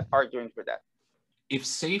bad. I'm not arguing for that. If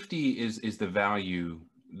safety is the value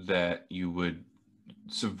that you would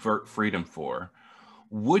subvert freedom for,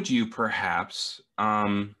 would you perhaps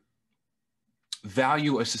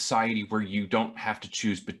value a society where you don't have to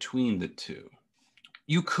choose between the two?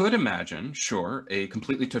 You could imagine, sure, a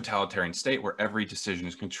completely totalitarian state where every decision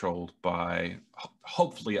is controlled by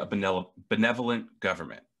hopefully a benevolent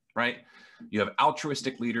government, right? You have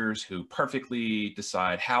altruistic leaders who perfectly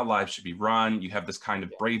decide how lives should be run. You have this kind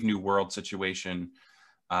of Brave New World situation.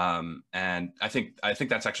 And I think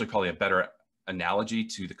that's actually probably a better analogy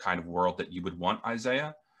to the kind of world that you would want,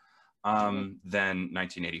 Isaiah, than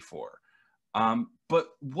 1984. But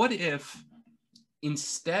what if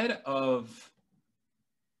instead of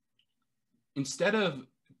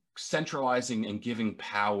centralizing and giving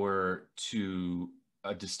power to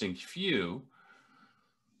a distinct few,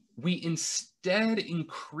 we instead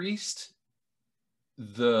increased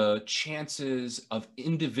the chances of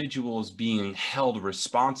individuals being held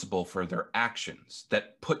responsible for their actions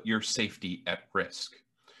that put your safety at risk?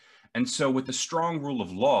 And so with the strong rule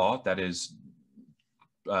of law, that is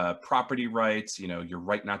property rights, your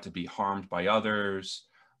right not to be harmed by others,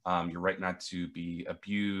 your right not to be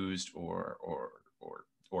abused or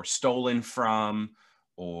stolen from,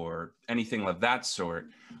 or anything of that sort.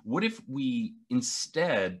 What if we,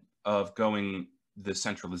 instead of going the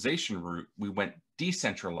centralization route, we went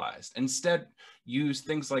decentralized, instead use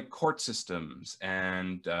things like court systems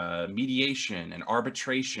and mediation and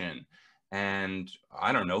arbitration and,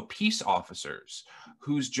 I don't know, peace officers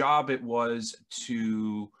whose job it was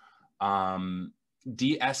to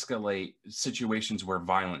de-escalate situations where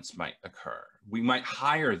violence might occur. We might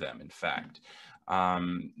hire them, in fact,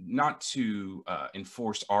 not to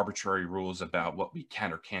enforce arbitrary rules about what we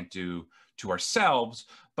can or can't do to ourselves,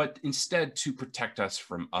 but instead to protect us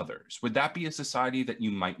from others. Would that be a society that you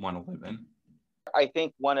might want to live in? I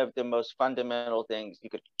think one of the most fundamental things you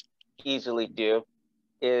could easily do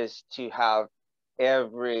is to have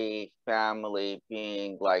every family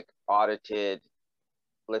being like audited,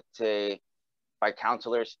 let's say, by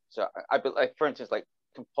counselors. So like, for instance, like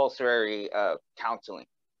compulsory counseling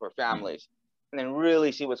for families, and then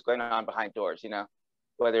really see what's going on behind doors,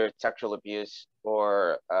 whether it's sexual abuse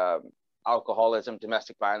or alcoholism,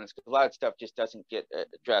 domestic violence, because a lot of stuff just doesn't get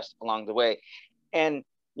addressed along the way. And,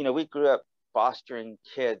 we grew up fostering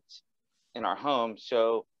kids in our home.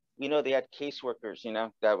 So we know they had caseworkers,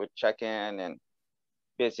 that would check in and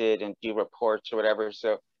visit and do reports or whatever.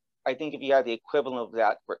 So I think if you had the equivalent of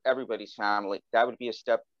that for everybody's family, that would be a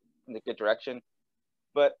step in the good direction.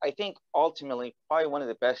 But I think ultimately, probably one of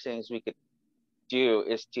the best things we could do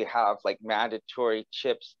is to have like mandatory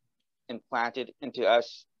chips implanted into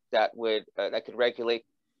us that could regulate,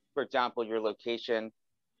 for example, your location.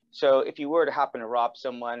 So if you were to happen to rob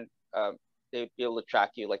someone, they'd be able to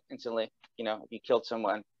track you like instantly. If you killed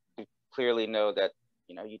someone, you clearly know that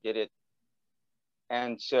you did it.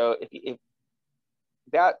 And so if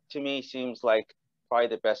that, to me, seems like probably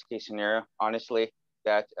the best case scenario, honestly,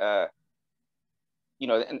 that and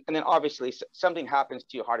then obviously something happens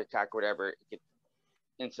to you, heart attack or whatever, it could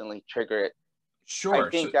instantly trigger it. Sure. I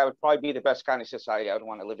think that would probably be the best kind of society I would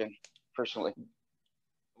want to live in personally.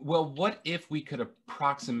 Well, what if we could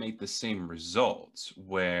approximate the same results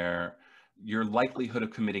where your likelihood of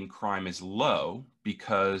committing crime is low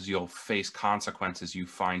because you'll face consequences you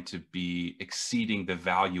find to be exceeding the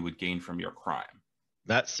value you would gain from your crime?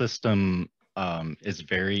 That system is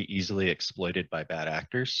very easily exploited by bad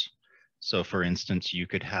actors. So for instance, you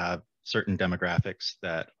could have certain demographics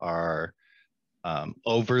that are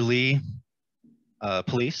overly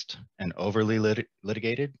policed and overly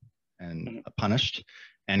litigated and punished,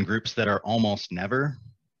 and groups that are almost never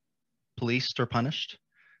policed or punished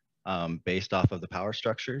based off of the power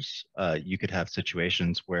structures. You could have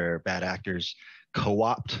situations where bad actors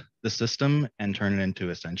co-opt the system and turn it into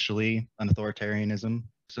essentially an authoritarianism.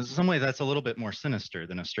 So in some way, that's a little bit more sinister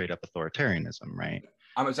than a straight up authoritarianism, right?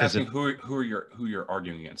 I was asking who you're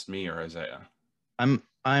arguing against, me or Isaiah?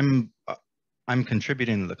 I'm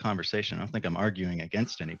contributing to the conversation. I don't think I'm arguing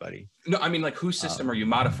against anybody. No, I mean, like, whose system are you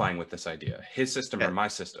modifying with this idea? His system or my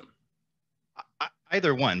system?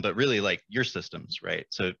 Either one, but really like your systems, right?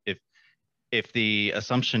 So if the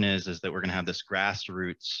assumption is that we're going to have this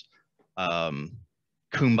grassroots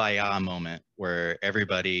kumbaya moment where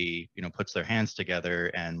everybody puts their hands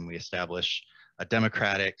together and we establish a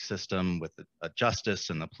democratic system with a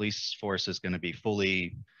justice, and the police force is going to be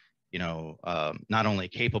fully not only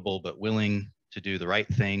capable but willing to do the right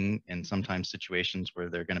thing in sometimes situations where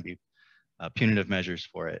there are going to be punitive measures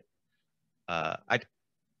for it.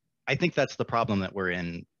 I think that's the problem that we're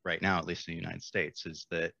in right now, at least in the United States, is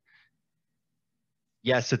that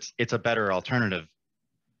yes, it's a better alternative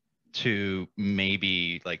to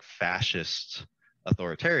maybe like fascist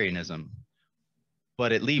authoritarianism,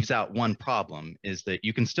 but it leaves out one problem, is that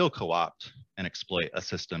you can still co-opt and exploit a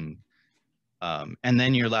system, and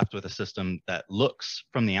then you're left with a system that looks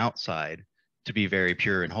from the outside to be very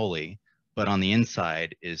pure and holy, but on the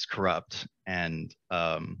inside is corrupt and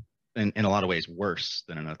in a lot of ways worse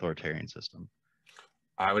than an authoritarian system.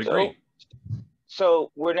 I would agree.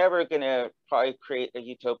 So we're never going to probably create a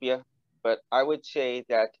utopia, but I would say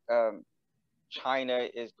that China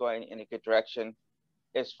is going in a good direction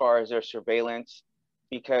as far as their surveillance,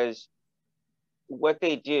 because what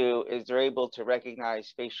they do is they're able to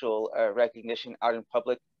recognize facial recognition out in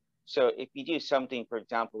public. So if you do something, for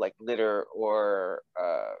example, like litter or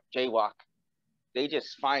jaywalk, they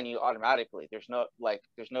just fine you automatically. There's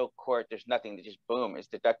no court, there's nothing. They just boom, it's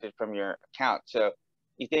deducted from your account. So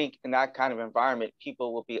you think in that kind of environment,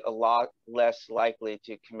 people will be a lot less likely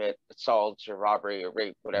to commit assaults or robbery or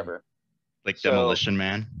rape, whatever. Like Demolition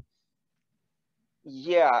Man.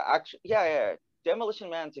 Yeah, actually, yeah. Demolition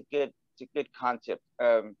Man's it's a good concept.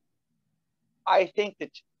 I think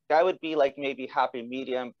that that would be like maybe happy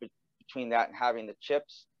medium between that and having the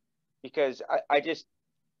chips, because I just,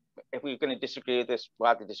 if we're going to disagree with this, we'll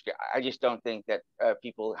have to disagree. I just don't think that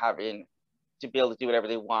people having to be able to do whatever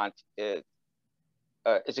they want is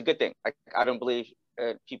a good thing. I don't believe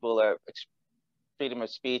people freedom of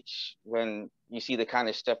speech when you see the kind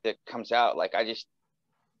of stuff that comes out. Like I just,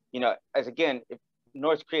 as again, if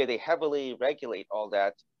North Korea, they heavily regulate all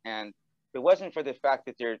that, and if it wasn't for the fact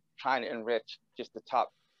that they're trying to enrich just the top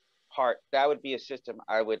part, that would be a system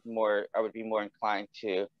I would be more inclined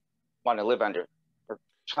to want to live under. Or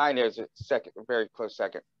China is a second, a very close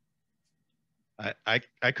second.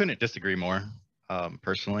 I couldn't disagree more.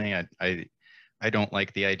 Personally, I don't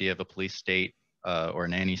like the idea of a police state or a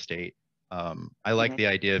nanny state. I like the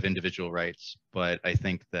idea of individual rights, but I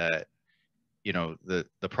think that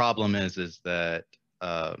the problem is that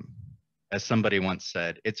as somebody once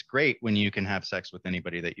said, it's great when you can have sex with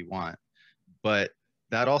anybody that you want, but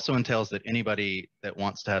that also entails that anybody that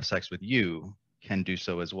wants to have sex with you can do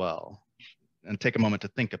so as well. And take a moment to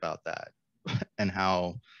think about that and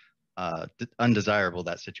how undesirable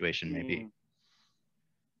that situation may be.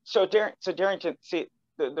 So Darrington, see,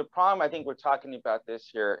 the problem I think we're talking about this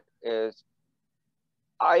here is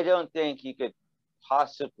I don't think you could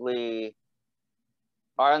possibly,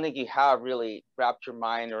 or I don't think you have really wrapped your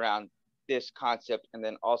mind around this concept, and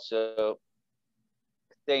then also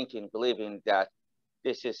believing that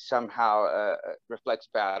this is somehow reflects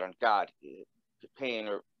bad on God, pain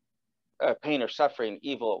or suffering,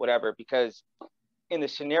 evil, whatever. Because in the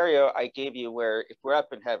scenario I gave you, where if we're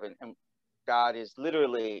up in heaven and God is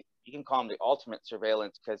literally, you can call him the ultimate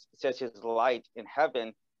surveillance, because it says his light in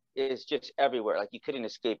heaven is just everywhere. Like you couldn't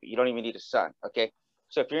escape it. You don't even need a sun. Okay.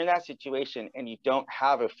 So if you're in that situation and you don't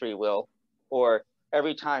have a free will, or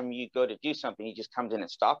every time you go to do something, he just comes in and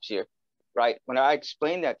stops you, right? When I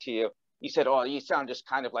explained that to you, you said, "Oh, you sound just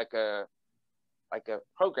kind of like a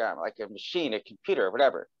program, like a machine, a computer, or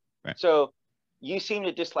whatever." Right. So you seem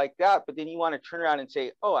to dislike that, but then you want to turn around and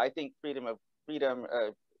say, "Oh, I think freedom.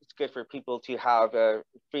 It's good for people to have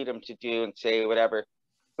freedom to do and say whatever."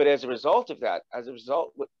 But as a result of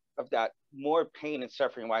that, more pain and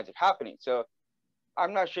suffering winds up happening. So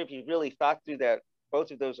I'm not sure if you really thought through that,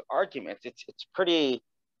 both of those arguments. It's pretty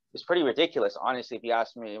ridiculous, honestly, if you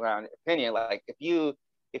ask me around opinion. Like if you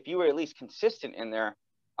were at least consistent in there,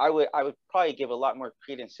 I would probably give a lot more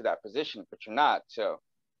credence to that position, but you're not. So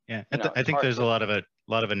yeah, I think there's a lot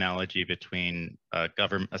of analogy between a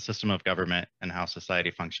system of government and how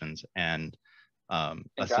society functions, and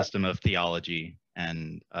a system of theology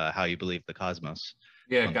and how you believe the cosmos.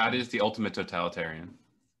 Yeah, functions. God is the ultimate totalitarian.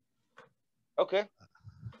 Okay.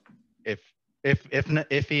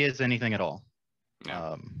 If he is anything at all.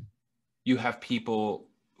 Yeah. You have people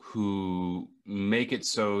who make it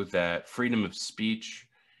so that freedom of speech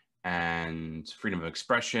and freedom of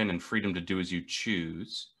expression and freedom to do as you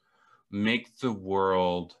choose make the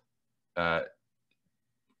world, at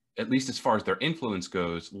least as far as their influence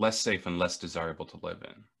goes, less safe and less desirable to live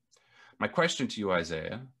in. My question to you,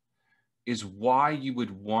 Isaiah, is why you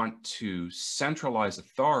would want to centralize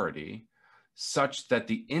authority such that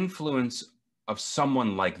the influence of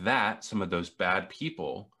someone like that, some of those bad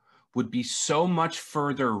people, would be so much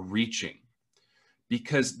further reaching.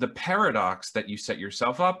 Because the paradox that you set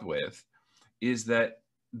yourself up with is that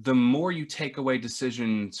the more you take away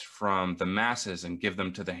decisions from the masses and give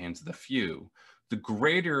them to the hands of the few, the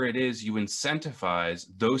greater it is you incentivize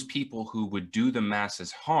those people who would do the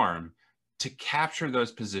masses harm to capture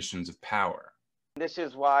those positions of power. This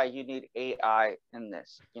is why you need AI in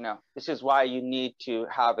this. This is why you need to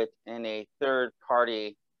have it in a third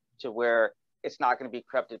party, to where it's not going to be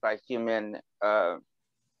corrupted by human, as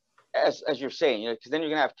you're saying, because then you're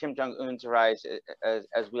going to have Kim Jong-un's rise,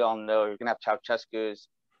 as we all know. You're going to have Ceausescu's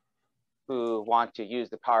who want to use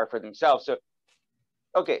the power for themselves. So,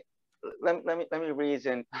 okay, let me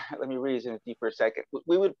reason with you for a second.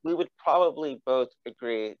 We would probably both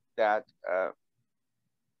agree that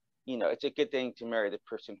it's a good thing to marry the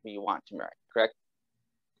person who you want to marry, correct?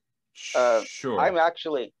 Sure. I'm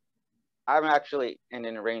actually in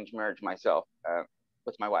an arranged marriage myself,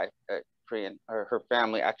 with my wife, Korean. Her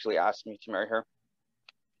family actually asked me to marry her.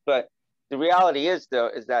 But the reality is, though,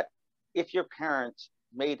 is that if your parents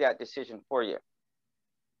made that decision for you,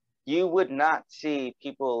 you would not see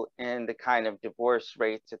people in the kind of divorce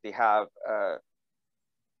rates that they have,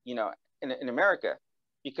 in America,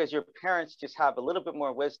 because your parents just have a little bit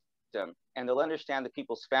more wisdom, and they'll understand the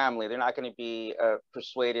people's family. They're not going to be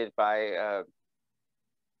persuaded by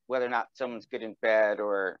whether or not someone's good in bed,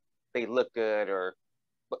 or they look good, or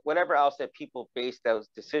whatever else that people base those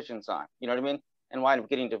decisions on, you know what I mean? And wind up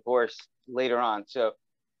getting divorced later on. So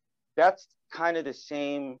that's kind of the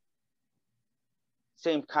same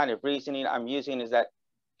kind of reasoning I'm using, is that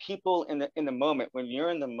people in the moment, when you're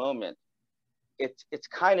in the moment, it's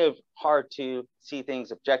kind of hard to see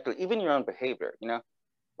things objectively, even your own behavior. You know,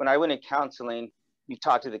 when I went in counseling, you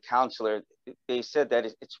talk to the counselor, they said that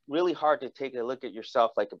it's really hard to take a look at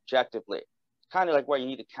yourself like objectively. It's kind of like why you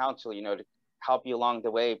need a counselor, you know, to help you along the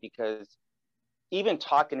way, because even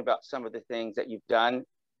talking about some of the things that you've done,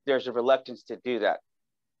 there's a reluctance to do that.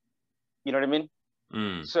 You know what I mean?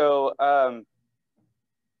 Mm. So,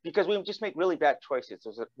 because we just make really bad choices,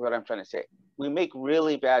 is what I'm trying to say. We make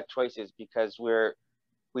really bad choices because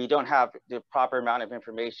we don't have the proper amount of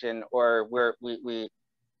information, or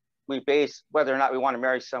we base whether or not we want to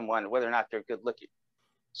marry someone, whether or not they're good looking.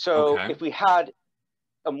 So Okay. if we had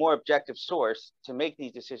a more objective source to make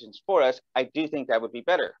these decisions for us, I do think that would be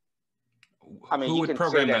better. I mean, who you would can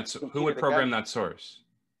program say that? Who would program that source?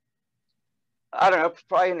 I don't know,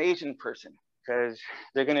 probably an Asian person, because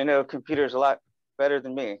they're going to know computers a lot better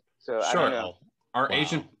than me. So Sure. I don't know. Are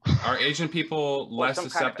Wow. Asian people Or less some kind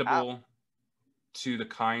of susceptible to the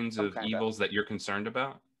kinds Some of kind of evils that you're concerned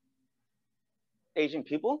about? Asian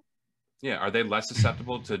people? Yeah, are they less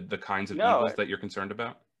susceptible to the kinds of No. evils that you're concerned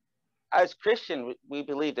about? As Christian, we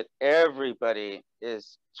believe that everybody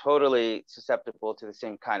is totally susceptible to the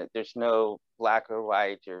same kind of, there's no black or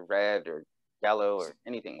white or red or yellow or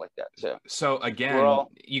anything like that. So again,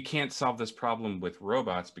 you can't solve this problem with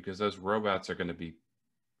robots, because those robots are going to be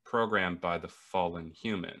programmed by the fallen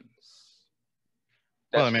humans.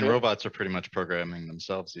 Well, I mean, true. robots are pretty much programming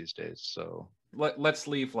themselves these days. So let's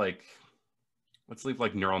leave like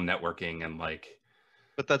neural networking and like.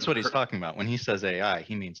 But that's what he's talking about. When he says AI,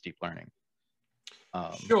 he means deep learning.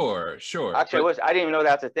 Sure. Actually, I didn't even know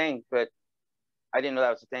that's a thing, but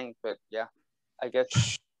yeah, I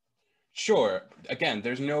guess. Sure. Again,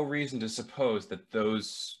 there's no reason to suppose that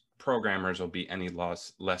those programmers will be any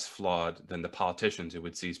less flawed than the politicians who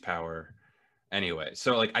would seize power anyway.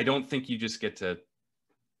 So like, I don't think you just get to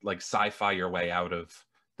like sci-fi your way out of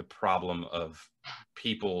the problem of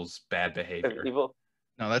people's bad behavior. Evil.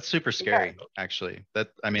 No, that's super scary, actually.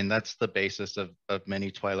 That's the basis of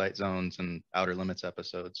many Twilight Zones and Outer Limits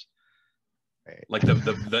episodes. Right. Like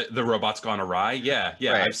the robots gone awry. Yeah.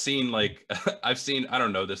 Right. I've seen I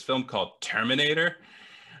don't know, this film called Terminator.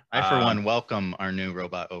 I for one welcome our new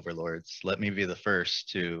robot overlords. Let me be the first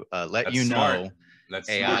to let you know that's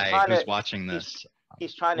AI who's watching this.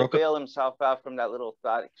 He's trying to bail himself out from that little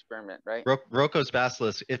thought experiment, right? Rocco's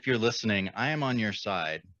Basilisk, if you're listening, I am on your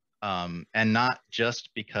side. And not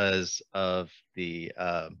just because of the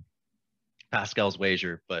Pascal's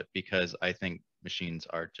wager, but because I think machines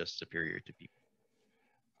are just superior to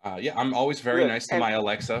people. Yeah, I'm always very nice to my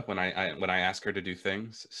Alexa when I ask her to do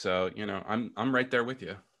things. So you know, I'm right there with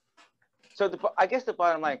you. So I guess the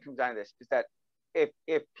bottom line comes down to this: is that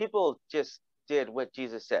if people just did what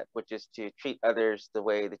Jesus said, which is to treat others the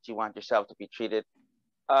way that you want yourself to be treated,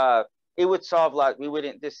 it would solve a lot. We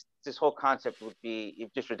wouldn't, this whole concept would be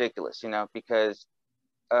just ridiculous, you know, because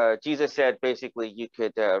Jesus said basically you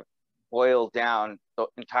could boil down the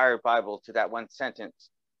entire Bible to that one sentence.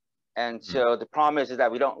 And so the problem is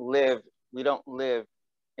that we don't live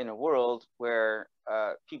in a world where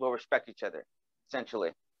people respect each other,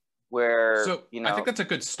 essentially. Where, so you know, I think that's a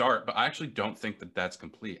good start, but I actually don't think that that's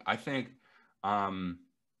complete. I think a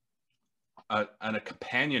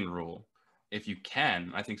companion rule, if you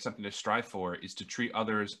can, I think something to strive for is to treat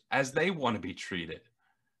others as they want to be treated,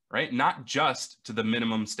 right? Not just to the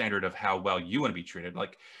minimum standard of how well you want to be treated.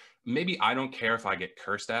 Like maybe I don't care if I get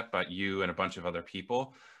cursed at by you and a bunch of other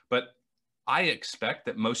people, but I expect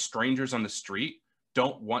that most strangers on the street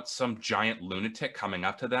don't want some giant lunatic coming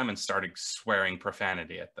up to them and starting swearing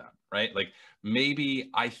profanity at them, right? Like maybe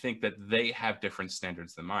I think that they have different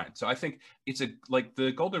standards than mine. So I think it's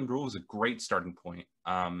the golden rule is a great starting point.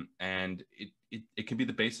 And it can be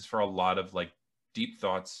the basis for a lot of like deep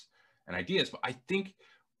thoughts and ideas. But I think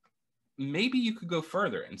maybe you could go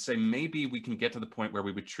further and say, maybe we can get to the point where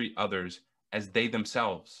we would treat others as they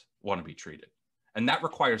themselves want to be treated. And that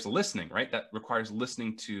requires listening, right? That requires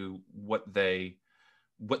listening to what they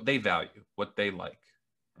value, what they like,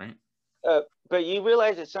 right? But you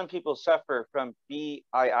realize that some people suffer from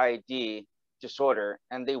BIID disorder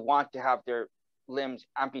and they want to have their limbs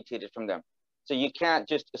amputated from them. So you can't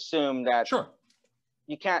just assume that. Sure.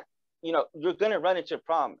 You can't, you know, you're going to run into a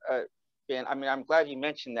problem, Ben. I mean, I'm glad you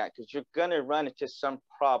mentioned that, because you're going to run into some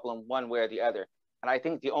problem one way or the other. And I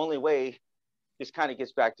think the only way this kind of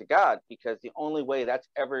gets back to God, because the only way that's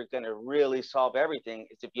ever going to really solve everything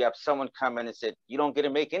is if you have someone come in and said, you don't get to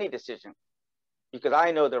make any decision because I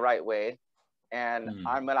know the right way, and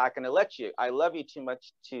I'm not going to let you. I love you too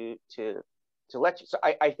much to let you. So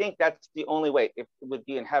I think that's the only way it would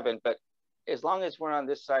be in heaven. But as long as we're on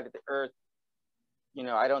this side of the earth, you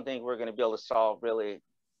know, I don't think we're going to be able to solve really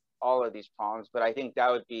all of these problems. But I think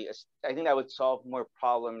that would solve more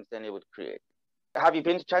problems than it would create. Have you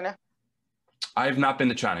been to China? I have not been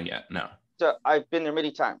to China yet. No. So I've been there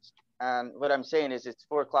many times. And what I'm saying is, it's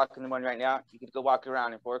 4 o'clock in the morning right now. You could go walk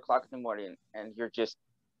around at 4 o'clock in the morning, and you're just,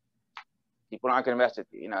 people aren't going to mess with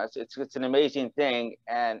you. You know, it's an amazing thing.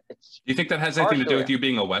 And it's. Do you think that has anything to do with you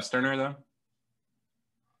being a Westerner, though?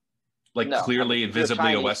 Like, no, clearly,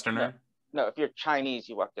 visibly a Westerner? No, if you're Chinese,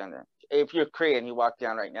 you walk down there. If you're Korean, you walk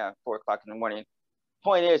down right now at 4 o'clock in the morning.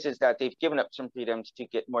 Point is that they've given up some freedoms to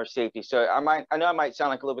get more safety. So I know I might sound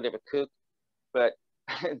like a little bit of a kook, but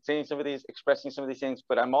expressing some of these things,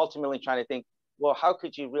 but I'm ultimately trying to think, well, how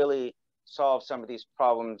could you really solve some of these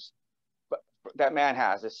problems that man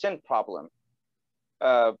has, a sin problem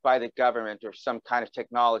by the government or some kind of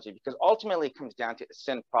technology? Because ultimately it comes down to a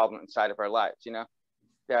sin problem inside of our lives, you know,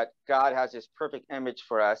 that God has this perfect image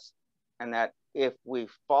for us, and that if we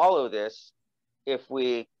follow this,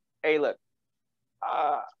 hey, look,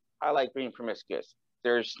 I like being promiscuous.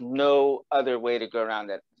 There's no other way to go around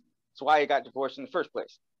that. That's why I got divorced in the first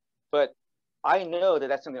place. But I know that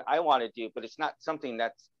that's something I want to do, but it's not something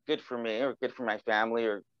that's good for me or good for my family,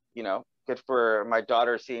 or, you know, good for my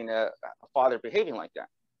daughter seeing a father behaving like that.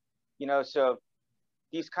 You know, so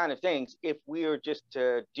these kind of things, if we were just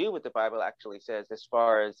to do what the Bible actually says, as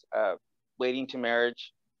far as waiting to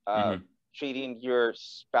marriage, treating your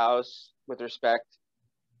spouse with respect,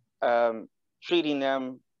 treating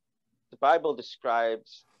them, the Bible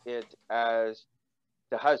describes it as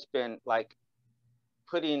the husband like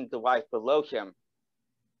putting the wife below him,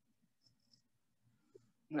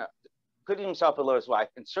 putting himself below his wife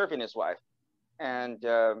and serving his wife. And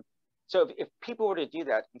so if people were to do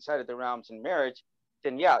that inside of the realms in marriage,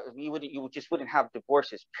 then yeah, you just wouldn't have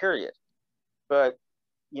divorces, period. But,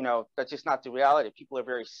 you know, that's just not the reality. People are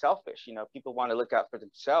very selfish. You know, people want to look out for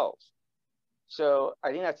themselves. So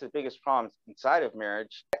I think that's the biggest problem inside of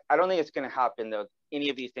marriage. I don't think it's going to happen, though. Any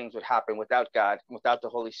of these things would happen without God, without the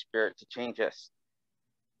Holy Spirit to change us.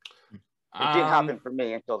 It didn't happen for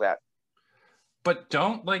me until that. But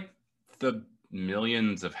don't, like, the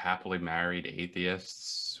millions of happily married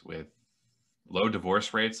atheists with low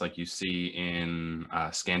divorce rates like you see in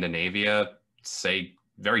Scandinavia say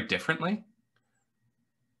very differently?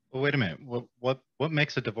 Well, wait a minute. What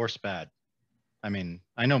makes a divorce bad? I mean,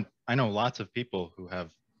 I know lots of people who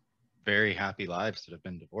have very happy lives that have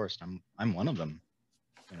been divorced. I'm one of them.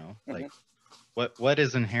 You know, like, what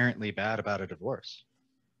is inherently bad about a divorce?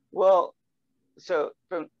 Well, so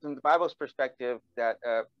from the Bible's perspective, that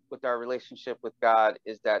with our relationship with God,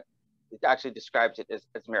 is that it actually describes it as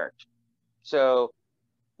marriage. So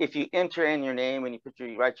if you enter in your name and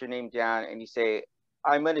you write your name down and you say,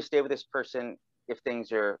 I'm going to stay with this person if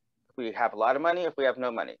we have a lot of money, if we have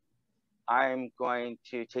no money. I'm going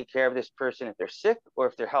to take care of this person if they're sick or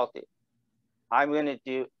if they're healthy. I'm going to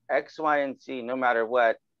do X, Y, and Z no matter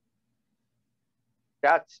what.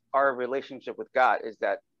 That's our relationship with God, is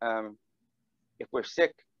that if we're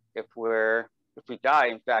sick, if we die,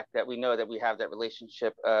 in fact, that we know that we have that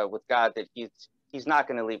relationship with God, that he's not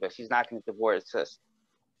going to leave us. He's not going to divorce us.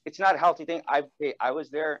 It's not a healthy thing. I was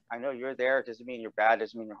there. I know you're there. It doesn't mean you're bad. It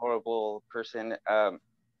doesn't mean you're a horrible person.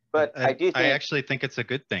 But I actually think it's a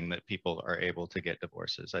good thing that people are able to get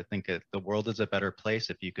divorces. I think the world is a better place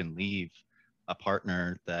if you can leave a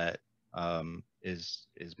partner that is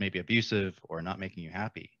maybe abusive or not making you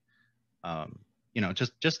happy. You know,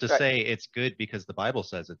 just to say it's good because the Bible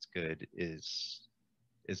says it's good is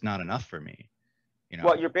not enough for me. You know.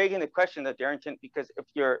 Well, you're begging the question, though, Darrington, because if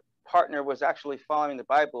your partner was actually following the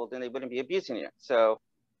Bible, then they wouldn't be abusing you. So,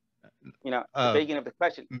 you know, the begging of the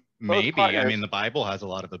question. Maybe. I mean, the Bible has a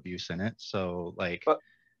lot of abuse in it. So, like.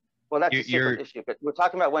 Well, that's a different issue. But we're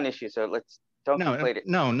talking about one issue, so don't conflate it.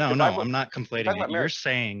 No. I'm not conflating it.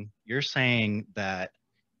 You're saying that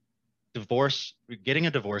getting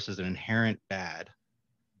a divorce is an inherent bad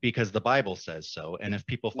because the Bible says so. And if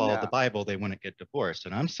people followed the Bible, they wouldn't get divorced.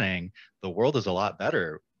 And I'm saying the world is a lot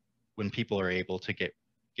better when people are able to get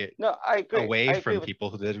I agree. away from people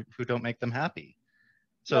who don't make them happy.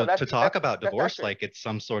 So to talk about divorce like it's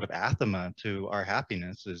some sort of anathema to our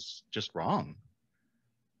happiness is just wrong.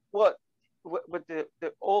 Well, the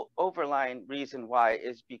overlying reason why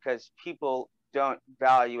is because people don't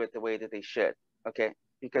value it the way that they should. Okay,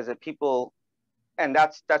 because if people and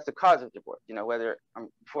that's the cause of divorce. You know, whether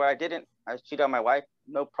before I cheat on my wife,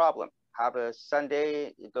 no problem. Have a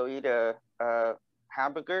Sunday, go eat a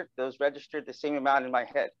hamburger, those registered the same amount in my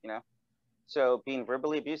head. You know, so being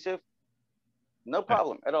verbally abusive, no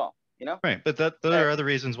problem at all. You know, right? But those are other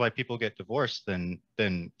reasons why people get divorced than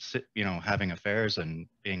you know, having affairs and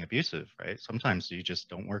being abusive, right? Sometimes you just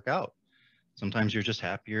don't work out. Sometimes you're just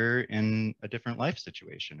happier in a different life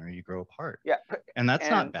situation, or you grow apart. Yeah, and that's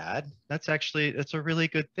not bad. That's a really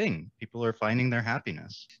good thing. People are finding their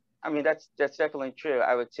happiness. I mean, that's definitely true.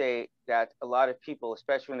 I would say that a lot of people,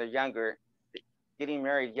 especially when they're younger, getting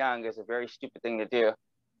married young is a very stupid thing to do,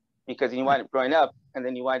 because you wind up growing up, and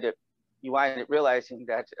then you wind up realizing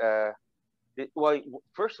that well,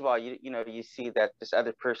 first of all, you see that this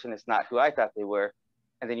other person is not who I thought they were,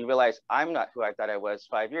 and then you realize I'm not who I thought I was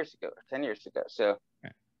 5 years ago or 10 years ago. So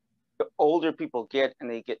the older people get and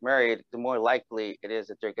they get married, the more likely it is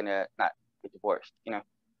that they're gonna not get divorced. You know.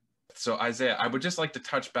 So Isaiah, I would just like to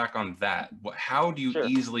touch back on that. How do you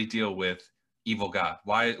easily deal with evil God?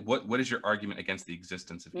 Why? What is your argument against the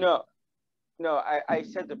existence of evil? No. I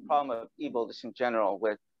said the problem of evil just in general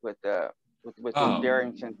with what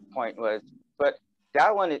Darrington's point was, but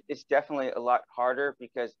that one is definitely a lot harder,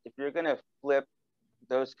 because if you're going to flip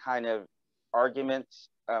those kind of arguments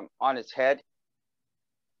on its head,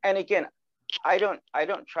 and again, I don't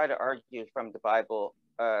try to argue from the Bible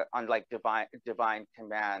on like divine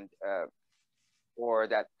command, or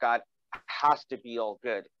that God has to be all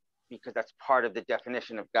good, because that's part of the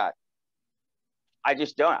definition of God. I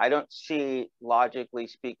don't see, logically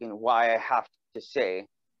speaking, why I have to say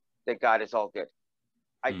that God is all good.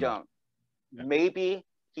 I don't. Yeah. Maybe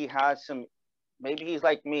he's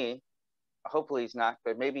like me, hopefully he's not,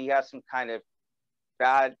 but maybe he has some kind of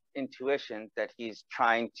bad intuition that he's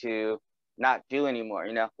trying to not do anymore,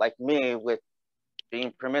 you know, like me with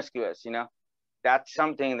being promiscuous. You know, that's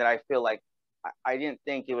something that I feel like I didn't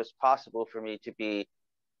think it was possible for me to be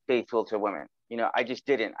faithful to women. You know, I just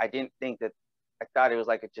didn't. I didn't think that. I thought it was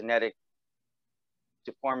like a genetic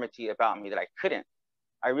deformity about me that I couldn't.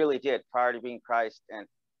 I really did, prior to being Christ. And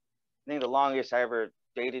I think the longest I ever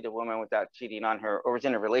dated a woman without cheating on her, or was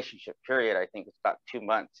in a relationship period, I think it's about 2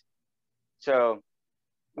 months. So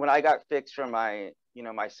when I got fixed from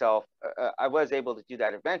myself, I was able to do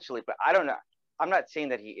that eventually, but I don't know. I'm not saying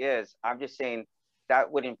that he is. I'm just saying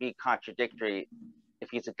that wouldn't be contradictory if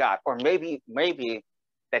he's a God. Or maybe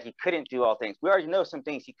that he couldn't do all things. We already know some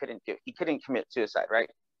things he couldn't do. He couldn't commit suicide, right?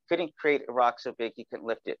 Couldn't create a rock so big he couldn't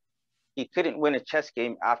lift it. He couldn't win a chess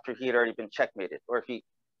game after he had already been checkmated. Or if he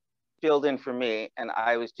filled in for me and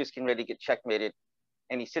I was just getting ready to get checkmated,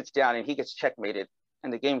 and he sits down and he gets checkmated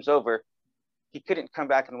and the game's over, he couldn't come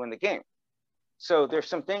back and win the game. So there's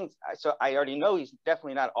some things. So I already know he's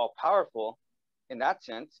definitely not all powerful in that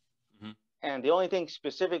sense. Mm-hmm. And the only thing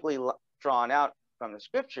specifically drawn out from the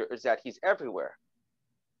scripture is that he's everywhere.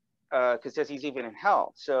 Because it says he's even in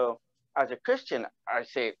hell. So as a Christian, I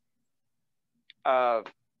say,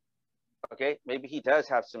 okay, maybe he does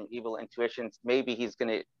have some evil intuitions. Maybe he's going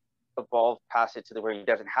to evolve past it to the where he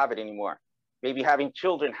doesn't have it anymore. Maybe having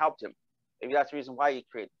children helped him. Maybe that's the reason why he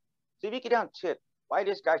created. So if you get down to it, why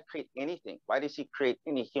does God create anything? Why does he create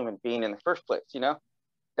any human being in the first place? You know,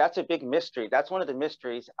 that's a big mystery. That's one of the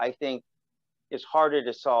mysteries I think is harder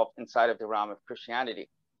to solve inside of the realm of Christianity.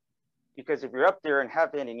 Because if you're up there in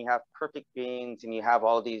heaven and you have perfect beings and you have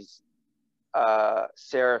all these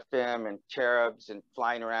seraphim and cherubs and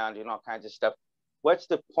flying around and all kinds of stuff, what's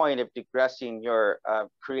the point of digressing your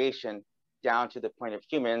creation down to the point of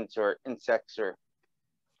humans or insects? Or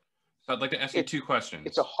so I'd like to ask you two questions.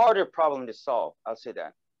 It's a harder problem to solve. I'll say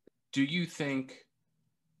that. Do you think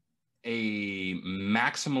a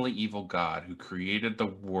maximally evil God who created the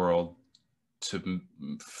world to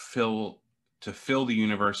fill the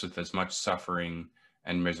universe with as much suffering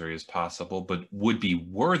and misery as possible, but would be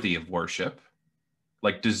worthy of worship,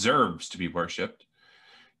 like deserves to be worshipped?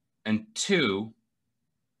 And two,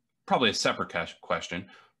 probably a separate question,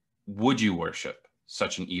 would you worship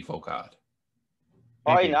such an evil God?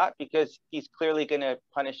 Probably not, because he's clearly going to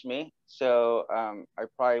punish me. So I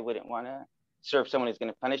probably wouldn't want to serve someone who's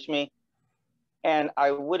going to punish me. And I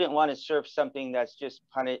wouldn't want to serve something that's just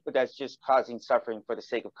causing suffering for the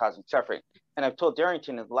sake of causing suffering. And I've told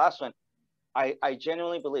Darrington in the last one, I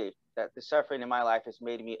genuinely believe that the suffering in my life has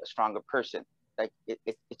made me a stronger person. Like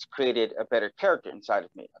it's created a better character inside of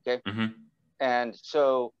me. Okay. Mm-hmm. And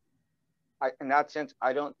so in that sense,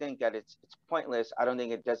 I don't think that it's pointless. I don't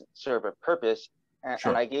think it doesn't serve a purpose. And, sure.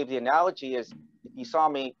 And I gave the analogy is if you saw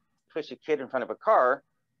me push a kid in front of a car,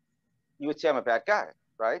 you would say I'm a bad guy,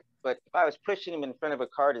 right? But if I was pushing him in front of a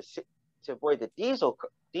car to avoid the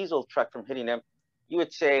diesel truck from hitting him, you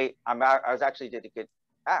would say, I was actually did a good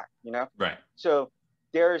act, you know? Right. So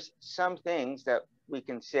there's some things that we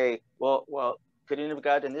can say, well, couldn't have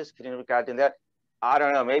God done this? Couldn't have God done that? I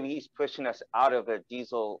don't know. Maybe he's pushing us out of a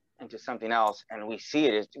diesel into something else, and we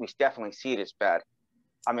definitely see it as bad.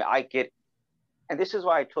 I mean, and this is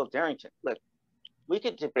why I told Darrington, look, we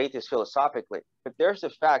could debate this philosophically, but there's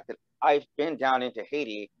the fact that I've been down into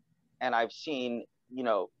Haiti, and I've seen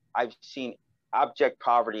abject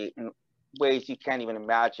poverty in ways you can't even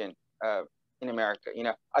imagine in America. You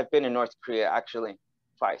know, I've been in North Korea actually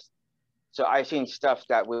twice. So I've seen stuff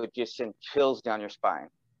that would just send chills down your spine.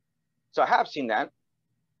 So I have seen that.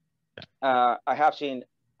 I have seen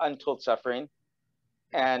untold suffering.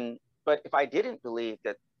 But if I didn't believe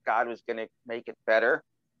that God was going to make it better,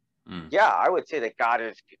 yeah, I would say that God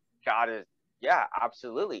is, yeah,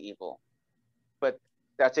 absolutely evil. But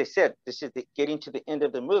as I said, this is getting to the end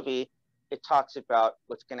of the movie. It talks about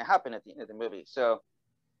what's going to happen at the end of the movie. So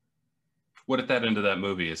what at that end of that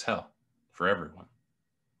movie is hell for everyone.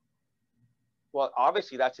 Well,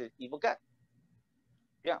 obviously that's an evil guy.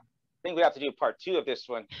 Yeah. I think we have to do part 2 of this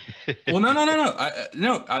one. Well,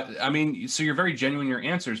 no. I mean, so you're very genuine in your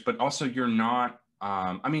answers, but also you're not,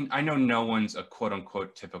 I mean, I know no one's a quote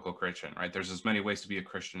unquote typical Christian, right? There's as many ways to be a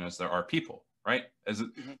Christian as there are people, right?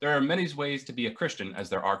 There are many ways to be a Christian as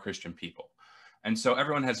there are Christian people. And so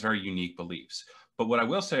everyone has very unique beliefs. But what I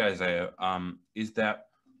will say, Isaiah, is that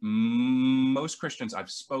most Christians I've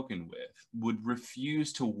spoken with would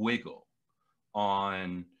refuse to wiggle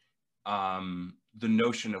on the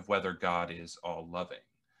notion of whether God is all loving.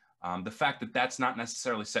 The fact that that's not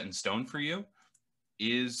necessarily set in stone for you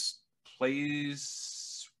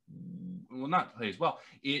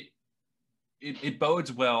it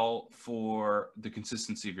bodes well for the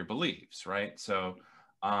consistency of your beliefs, right? So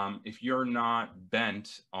if you're not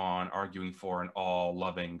bent on arguing for an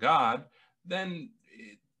all-loving God, then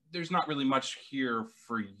there's not really much here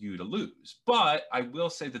for you to lose. But I will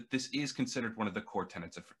say that this is considered one of the core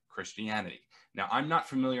tenets of Christianity. Now, I'm not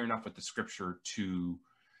familiar enough with the scripture to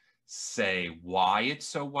say why it's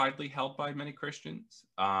so widely held by many Christians.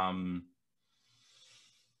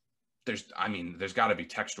 There's got to be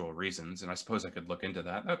textual reasons, and I suppose I could look into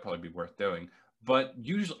that. That'd probably be worth doing. But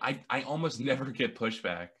usually, I almost never get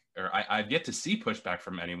pushback, or I've yet to see pushback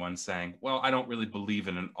from anyone saying, well, I don't really believe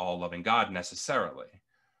in an all-loving God necessarily.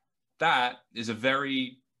 That is a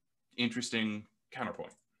very interesting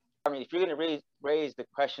counterpoint. I mean, if you're going to raise the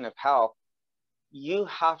question of hell, you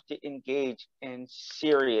have to engage in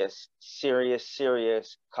serious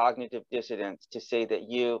cognitive dissonance to say that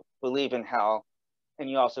you believe in hell and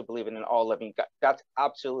you also believe in an all-loving God. That's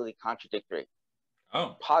absolutely contradictory.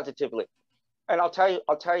 Oh, positively. And I'll tell you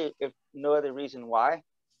if no other reason why.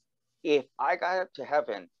 If I got up to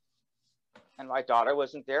heaven and my daughter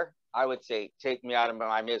wasn't there, I would say, take me out of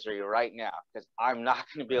my misery right now, because I'm not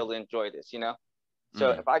going to be able to enjoy this, you know?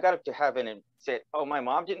 So if I got up to heaven and said, oh, my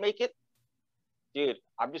mom didn't make it, dude,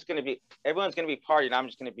 everyone's going to be partying. I'm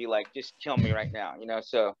just going to be like, just kill me right now, you know?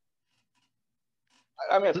 So,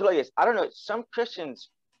 I mean, I feel like this. I don't know. Some Christians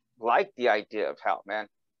like the idea of hell, man.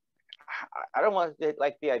 I don't want to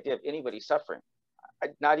like the idea of anybody suffering.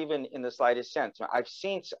 Not even in the slightest sense. I've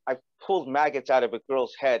pulled maggots out of a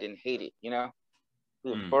girl's head in Haiti, you know?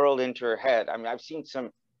 Who burrowed into her head. I mean, I've seen some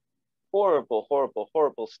horrible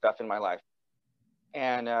stuff in my life.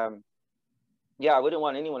 And yeah, I wouldn't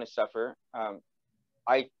want anyone to suffer.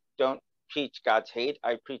 I don't preach God's hate.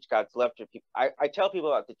 I preach God's love to people. I tell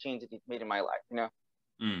people about the change that he's made in my life, you know?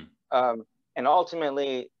 And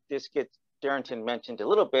ultimately, this gets, Darrington mentioned a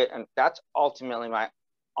little bit, and that's ultimately my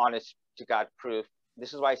honest to God proof.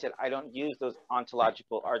 This is why I said I don't use those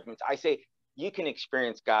ontological arguments. I say, you can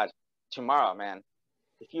experience God tomorrow, man.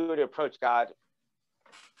 If you were to approach God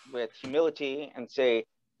with humility and say,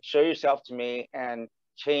 show yourself to me and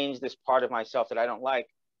change this part of myself that I don't like,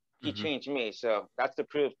 he changed me. So that's the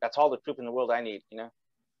proof. That's all the proof in the world I need, you know?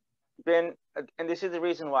 And this is the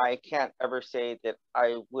reason why I can't ever say that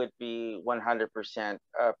I would be 100%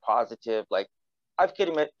 positive. Like, I've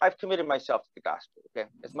committed myself to the gospel, okay?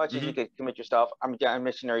 As much as you could commit yourself. I'm a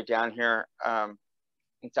missionary down here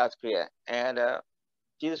in South Korea. And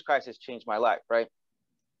Jesus Christ has changed my life, right?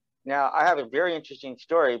 Now, I have a very interesting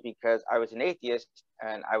story because I was an atheist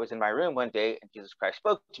and I was in my room one day and Jesus Christ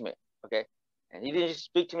spoke to me, okay? And he didn't just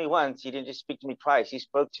speak to me once, he didn't just speak to me twice, he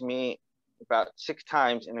spoke to me about 6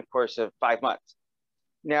 times in the course of 5 months.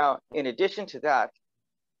 Now, in addition to that,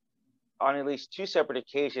 on at least 2 separate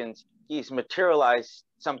occasions, he's materialized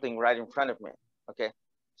something right in front of me, okay?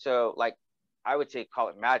 So, like, I would say call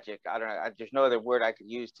it magic. I don't know, there's no other word I could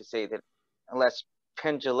use to say that, unless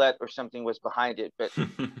Penn Jillette or something was behind it, but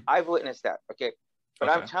I've witnessed that, okay? But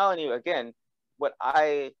I'm telling you again, what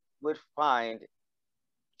I would find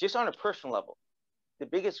just on a personal level, the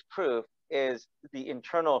biggest proof is the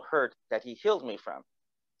internal hurt that he healed me from.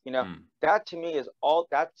 You know, that to me is all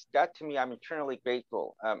that to me, I'm eternally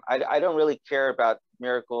grateful. I don't really care about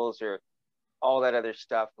miracles or all that other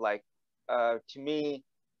stuff. Like, to me,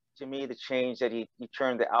 the change that he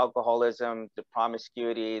turned the alcoholism, the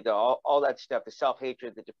promiscuity, all that stuff, the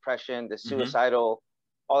self-hatred, the depression, the suicidal,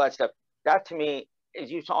 all that stuff. That to me is,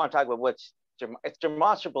 you want to talk about it's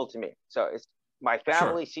demonstrable to me. So it's, my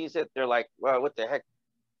family sees it. They're like, well, what the heck?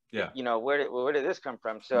 Yeah. You know, where did this come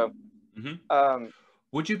from? So,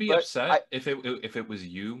 would you be upset if it was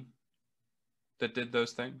you that did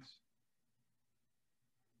those things?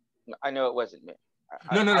 I know it wasn't me.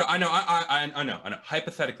 No. I know.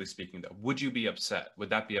 Hypothetically speaking, though, would you be upset? Would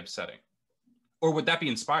that be upsetting, or would that be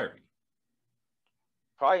inspiring?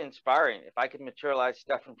 Probably inspiring. If I could materialize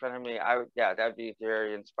stuff in front of me, that'd be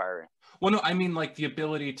very inspiring. Well, no, I mean like the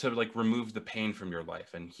ability to like remove the pain from your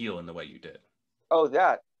life and heal in the way you did. Oh,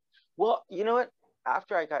 that. Well, you know what?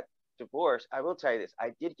 After I got divorced, I will tell you this: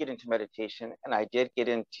 I did get into meditation, and I did get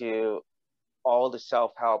into all the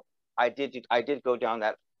self-help. I did go down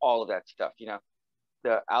all of that stuff. You know,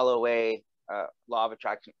 the LOA, law of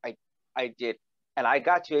attraction. I did, and I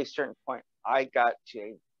got to a certain point. I got to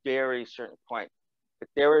a very certain point, but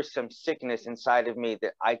there was some sickness inside of me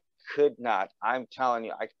that I could not. I'm telling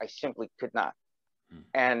you, I simply could not.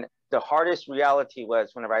 And the hardest reality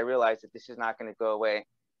was whenever I realized that this is not going to go away.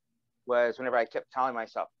 Was whenever I kept telling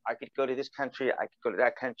myself, I could go to this country, I could go to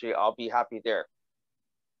that country, I'll be happy there.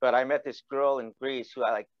 But I met this girl in Greece who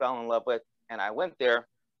I like fell in love with, and I went there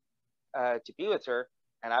to be with her,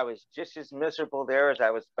 and I was just as miserable there as I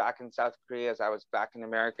was back in South Korea, as I was back in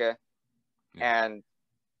America. And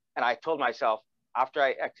I told myself, after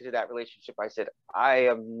I exited that relationship, I said, I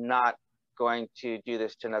am not going to do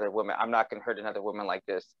this to another woman. I'm not going to hurt another woman like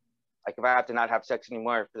this. Like, if I have to not have sex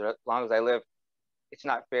anymore for as long as I live, it's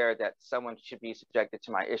not fair that someone should be subjected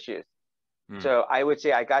to my issues. So I would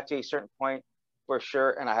say I got to a certain point for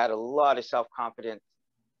sure, and I had a lot of self-confidence,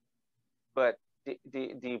 but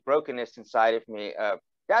the brokenness inside of me,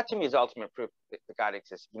 that to me is ultimate proof that God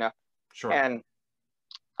exists, you know? Sure. And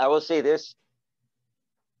I will say this: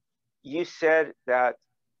 you said that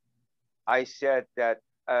I said that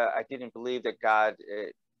I didn't believe that God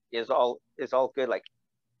is all good. Like,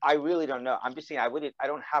 I really don't know. I'm just saying I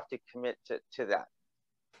don't have to commit to that.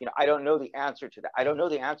 You know, I don't know the answer to that. I don't know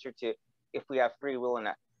the answer to if we have free will or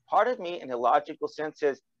not. Part of me, in a logical sense,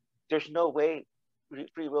 says there's no way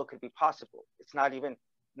free will could be possible. It's not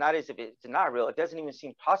as if it's not real. It doesn't even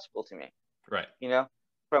seem possible to me. Right. You know,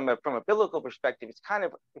 from a biblical perspective, it's kind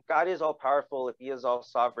of, if God is all powerful, if he is all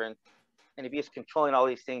sovereign, and if he is controlling all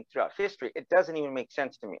these things throughout history, it doesn't even make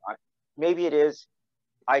sense to me. Maybe it is.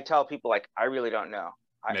 I tell people, like, I really don't know.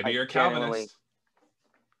 Maybe you're a Calvinist.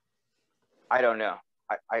 I don't know.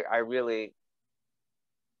 I really,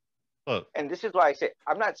 and this is why I say,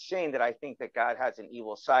 I'm not saying that I think that God has an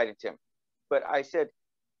evil side to him, but I said,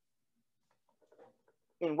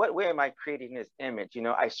 in what way am I creating his image? You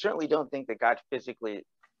know, I certainly don't think that God physically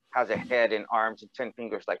has a head and arms and 10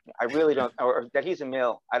 fingers like me. I really don't, or that he's a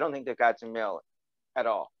male. I don't think that God's a male at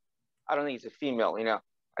all. I don't think he's a female, you know.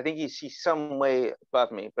 I think he's some way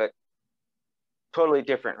above me, but totally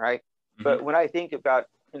different, right? But when I think about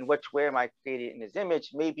in which way am I created in his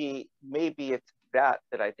image, maybe it's that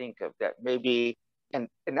I think of, that maybe, and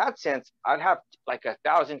in that sense, I'd have like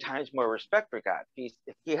 1,000 times more respect for God.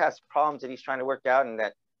 If he has problems that he's trying to work out, and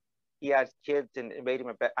that he has kids and it made him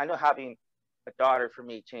a better, I know having a daughter for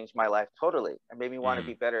me changed my life totally and made me want to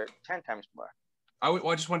be better 10 times more.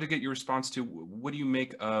 I just wanted to get your response to, what do you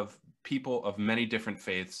make of people of many different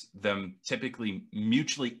faiths, them typically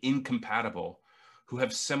mutually incompatible, who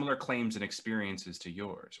have similar claims and experiences to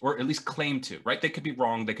yours, or at least claim to, right? They could be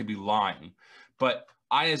wrong, they could be lying, but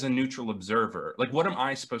I, as a neutral observer, like, what am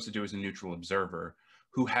I supposed to do as a neutral observer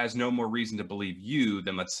who has no more reason to believe you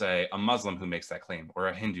than, let's say, a Muslim who makes that claim, or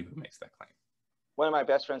a Hindu who makes that claim? One of my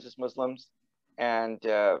best friends is Muslims, and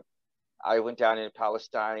I went down into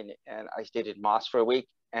Palestine and I stayed in mosque for a week,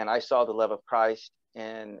 and I saw the love of Christ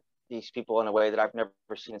in these people in a way that I've never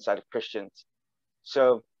seen inside of Christians.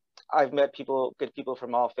 So I've met people, good people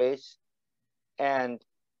from all faiths, and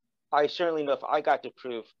I certainly know if I got to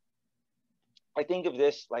prove, I think of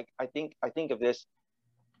this of this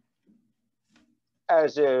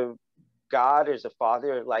as a God, as a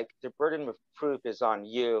father, like the burden of proof is on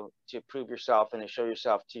you to prove yourself and to show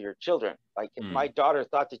yourself to your children. Like, if my daughter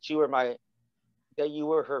thought that you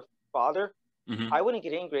were her father, I wouldn't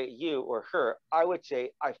get angry at you or her. I would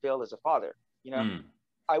say I failed as a father, you know?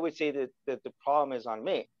 I would say that the problem is on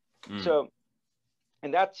me. Mm. So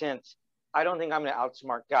in that sense, I don't think I'm going to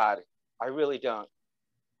outsmart God. I really don't.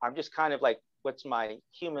 I'm just kind of like, what's my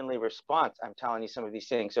humanly response? I'm telling you some of these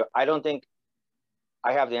things. So I don't think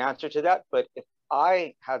I have the answer to that. But if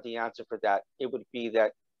I had the answer for that, it would be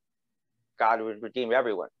that God would redeem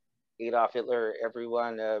everyone. Adolf Hitler,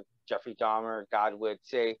 everyone, Jeffrey Dahmer, God would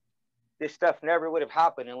say, this stuff never would have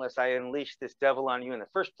happened unless I unleashed this devil on you in the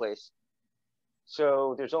first place.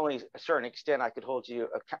 So there's only a certain extent I could hold you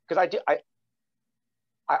account, because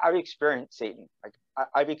I've experienced Satan. Like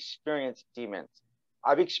I've experienced demons.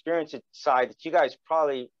 I've experienced a side that you guys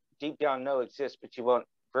probably deep down know exists, but you won't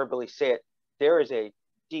verbally say it. There is a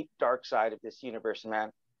deep, dark side of this universe,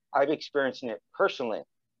 man. I've experienced it personally.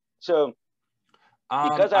 So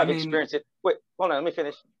because I've experienced it, wait, hold on, let me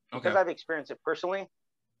finish. Because I've experienced it personally,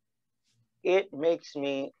 it makes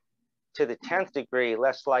me, to the 10th degree,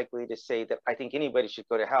 less likely to say that I think anybody should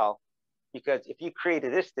go to hell. Because if you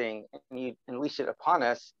created this thing and you unleash it upon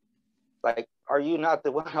us, like, are you not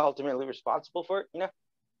the one ultimately responsible for it? You know?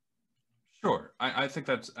 Sure. I think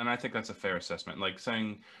that's a fair assessment. Like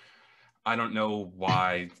saying, I don't know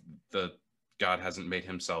why the God hasn't made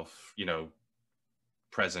himself,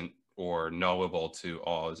 present or knowable to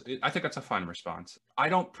all. I think that's a fine response. I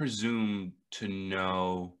don't presume to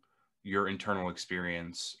know your internal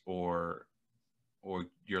experience or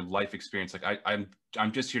your life experience. Like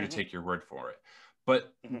I'm just here to take your word for it.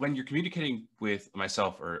 But when you're communicating with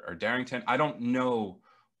myself or Darrington, I don't know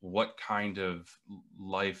what kind of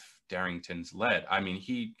life Darrington's led. I mean,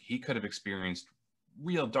 he could have experienced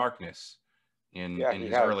real darkness in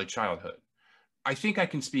his early childhood. I think I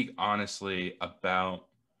can speak honestly about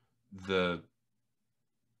the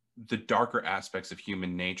darker aspects of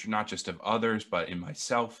human nature, not just of others, but in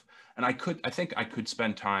myself. And I think I could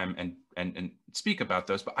spend time and speak about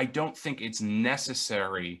those, but I don't think it's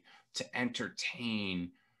necessary to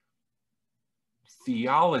entertain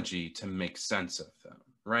theology to make sense of them,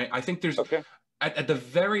 right? I think there's, at the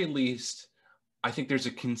very least, I think there's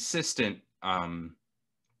a consistent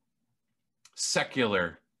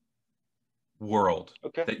secular world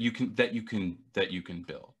that you can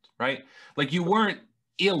build, right? Like you weren't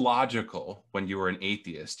illogical when you were an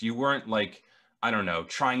atheist. You weren't like, I don't know,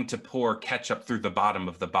 trying to pour ketchup through the bottom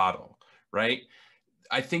of the bottle, right?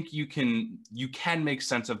 I think you can make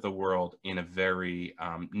sense of the world in a very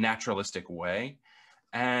naturalistic way,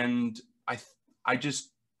 and I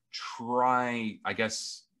just try, I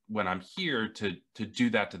guess, when I'm here to do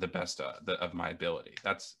that to the best of my ability.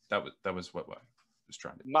 That was what I was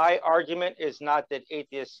trying to do. My argument is not that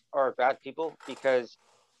atheists are bad people, because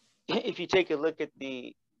if you take a look at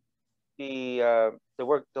the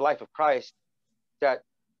life of Christ, that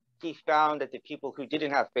he found that the people who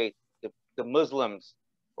didn't have faith, the Muslims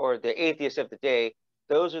or the atheists of the day,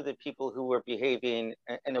 those are the people who were behaving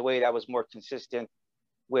in a way that was more consistent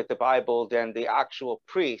with the Bible than the actual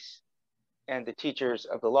priests and the teachers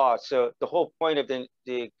of the law. So the whole point of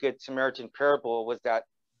the Good Samaritan parable was that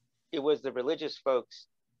it was the religious folks,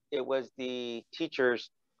 it was the teachers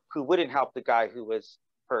who wouldn't help the guy who was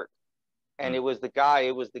hurt. And it was the guy,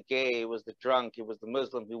 it was the gay, it was the drunk, it was the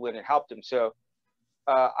Muslim who wouldn't help him. So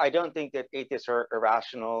I don't think that atheists are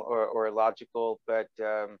irrational or illogical, but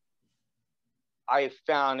I have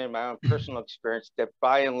found in my own personal experience that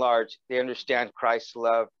by and large, they understand Christ's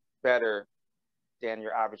love better than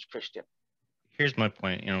your average Christian. Here's my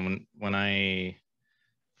point. When I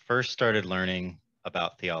first started learning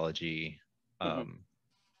about theology,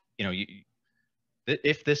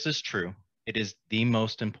 if this is true, it is the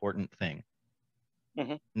most important thing.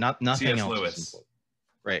 Nothing C.S. else Lewis. is important.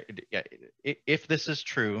 Right. Yeah. If this is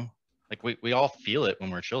true, like we all feel it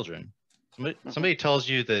when we're children. Somebody tells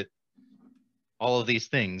you that all of these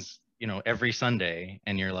things, every Sunday,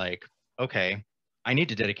 and you're like, okay, I need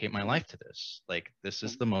to dedicate my life to this. Like, this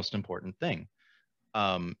is the most important thing.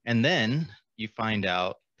 And then you find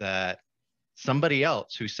out that somebody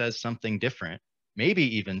else who says something different, maybe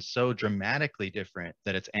even so dramatically different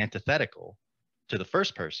that it's antithetical to the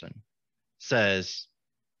first person,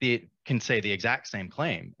 can say the exact same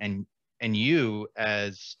claim, and you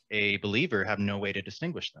as a believer have no way to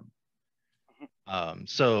distinguish them.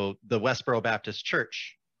 So the Westboro Baptist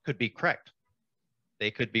Church could be correct. They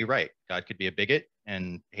could be right. God could be a bigot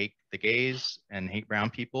and hate the gays and hate brown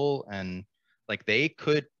people, and like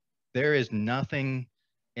there is nothing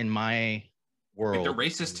in my world. Like they're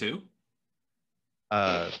racist too?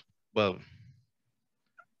 Well,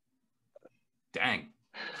 dang.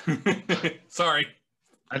 Sorry.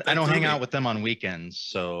 I don't hang out with them on weekends,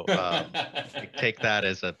 so take that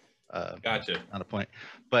as a gotcha. not a point.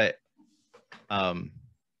 But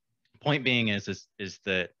point being is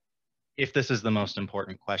that if this is the most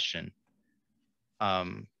important question,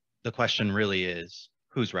 the question really is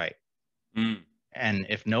who's right. And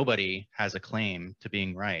if nobody has a claim to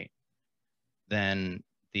being right, then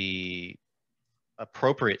the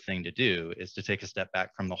appropriate thing to do is to take a step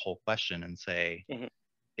back from the whole question and say,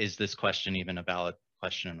 is this question even a valid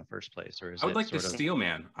question in the first place? Or is I would it like to sort of... steel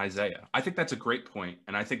man Isaiah. I think that's a great point,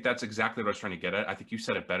 and I think that's exactly what I was trying to get at. I think you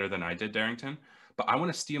said it better than I did, Darrington. But I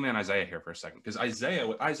want to steel man Isaiah here for a second, because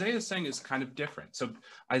what Isaiah is saying is kind of different. So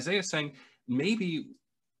Isaiah is saying maybe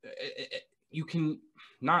you can,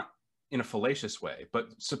 not in a fallacious way, but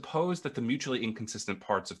suppose that the mutually inconsistent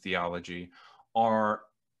parts of theology are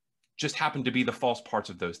just happen to be the false parts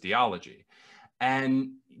of those theology.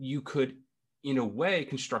 And you could, in a way,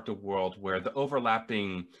 construct a world where the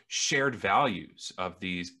overlapping shared values of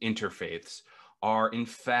these interfaiths are in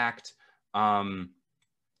fact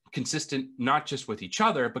consistent, not just with each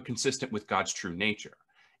other, but consistent with God's true nature.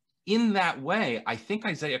 In that way, I think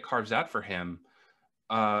Isaiah carves out for him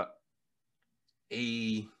a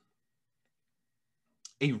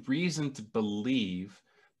reason to believe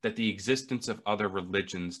that the existence of other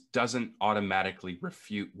religions doesn't automatically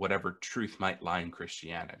refute whatever truth might lie in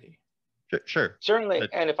Christianity. Sure. Certainly.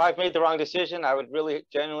 And if I've made the wrong decision, I would really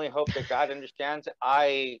genuinely hope that God understands.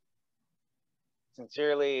 I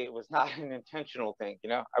sincerely, it was not an intentional thing, you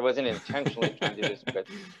know? I wasn't intentionally trying to do this, but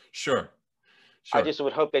Sure. I just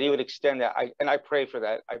would hope that he would extend that. And I pray for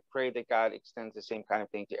that. I pray that God extends the same kind of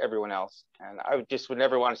thing to everyone else. And I would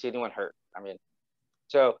never want to see anyone hurt. I mean,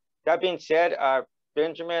 so that being said,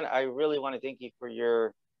 Benjamin, I really want to thank you for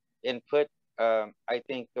your input. I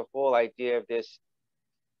think the whole idea of this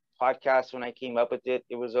podcast, when I came up with it,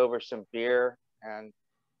 it was over some beer and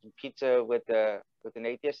some pizza with an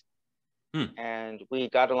atheist. And we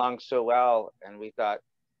got along so well, and we thought,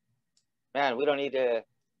 man, we don't need to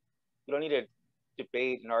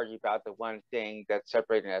debate and argue about the one thing that's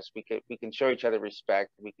separating us. We can show each other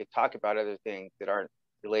respect. We could talk about other things that aren't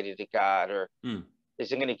related to God, or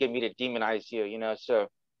isn't going to get me to demonize you, you know? So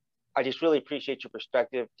I just really appreciate your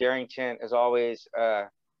perspective. Darrington, as always,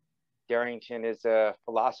 Darrington is a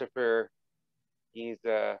philosopher. He's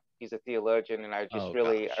a theologian, and I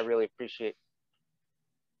really appreciate.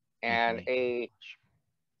 And a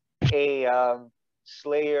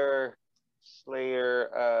Slayer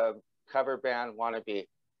cover band wannabe.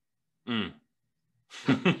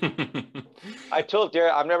 I told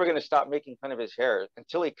Derek I'm never going to stop making fun of his hair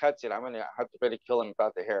until he cuts it. I'm going to have to ridicule him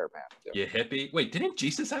about the hair, man. So. You hippie. Wait, didn't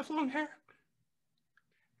Jesus have long hair?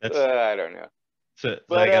 I don't know. So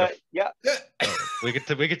but yeah, we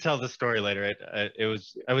could tell the story later.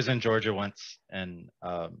 I was in Georgia once, and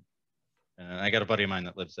I got a buddy of mine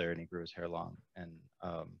that lives there, and he grew his hair long. And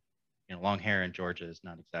you know, long hair in Georgia is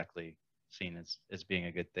not exactly seen as being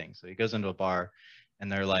a good thing. So he goes into a bar,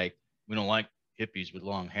 and they're like, "We don't like hippies with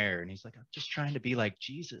long hair," and he's like, "I'm just trying to be like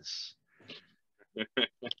Jesus."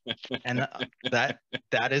 And that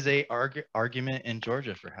is a argument in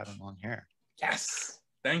Georgia for having long hair. Yes.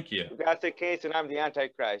 Thank you. If that's the case, and I'm the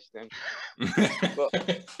Antichrist, then.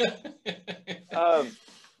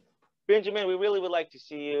 Benjamin, we really would like to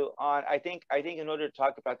see you on. I think in order to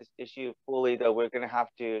talk about this issue fully, though, we're going to have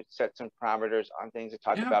to set some parameters on things to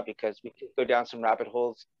talk about, because we could go down some rabbit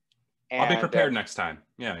holes. And, I'll be prepared next time.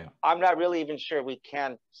 Yeah. I'm not really even sure we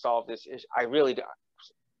can solve this issue. I really don't.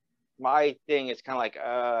 My thing is kind of like,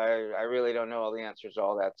 I really don't know all the answers to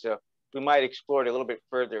all that. So we might explore it a little bit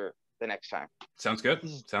further the next time. Sounds good.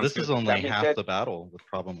 This is only half the battle with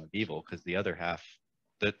problem of evil, because the other half,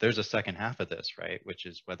 there's a second half of this, right? Which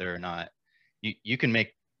is whether or not you can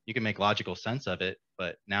make logical sense of it,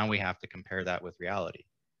 but now we have to compare that with reality.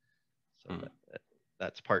 So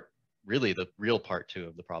that's really the real part 2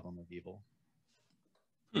 of the problem of evil.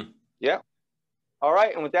 Yeah. All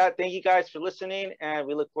right. And with that, thank you guys for listening, and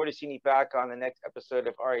we look forward to seeing you back on the next episode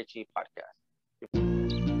of RHE Podcast.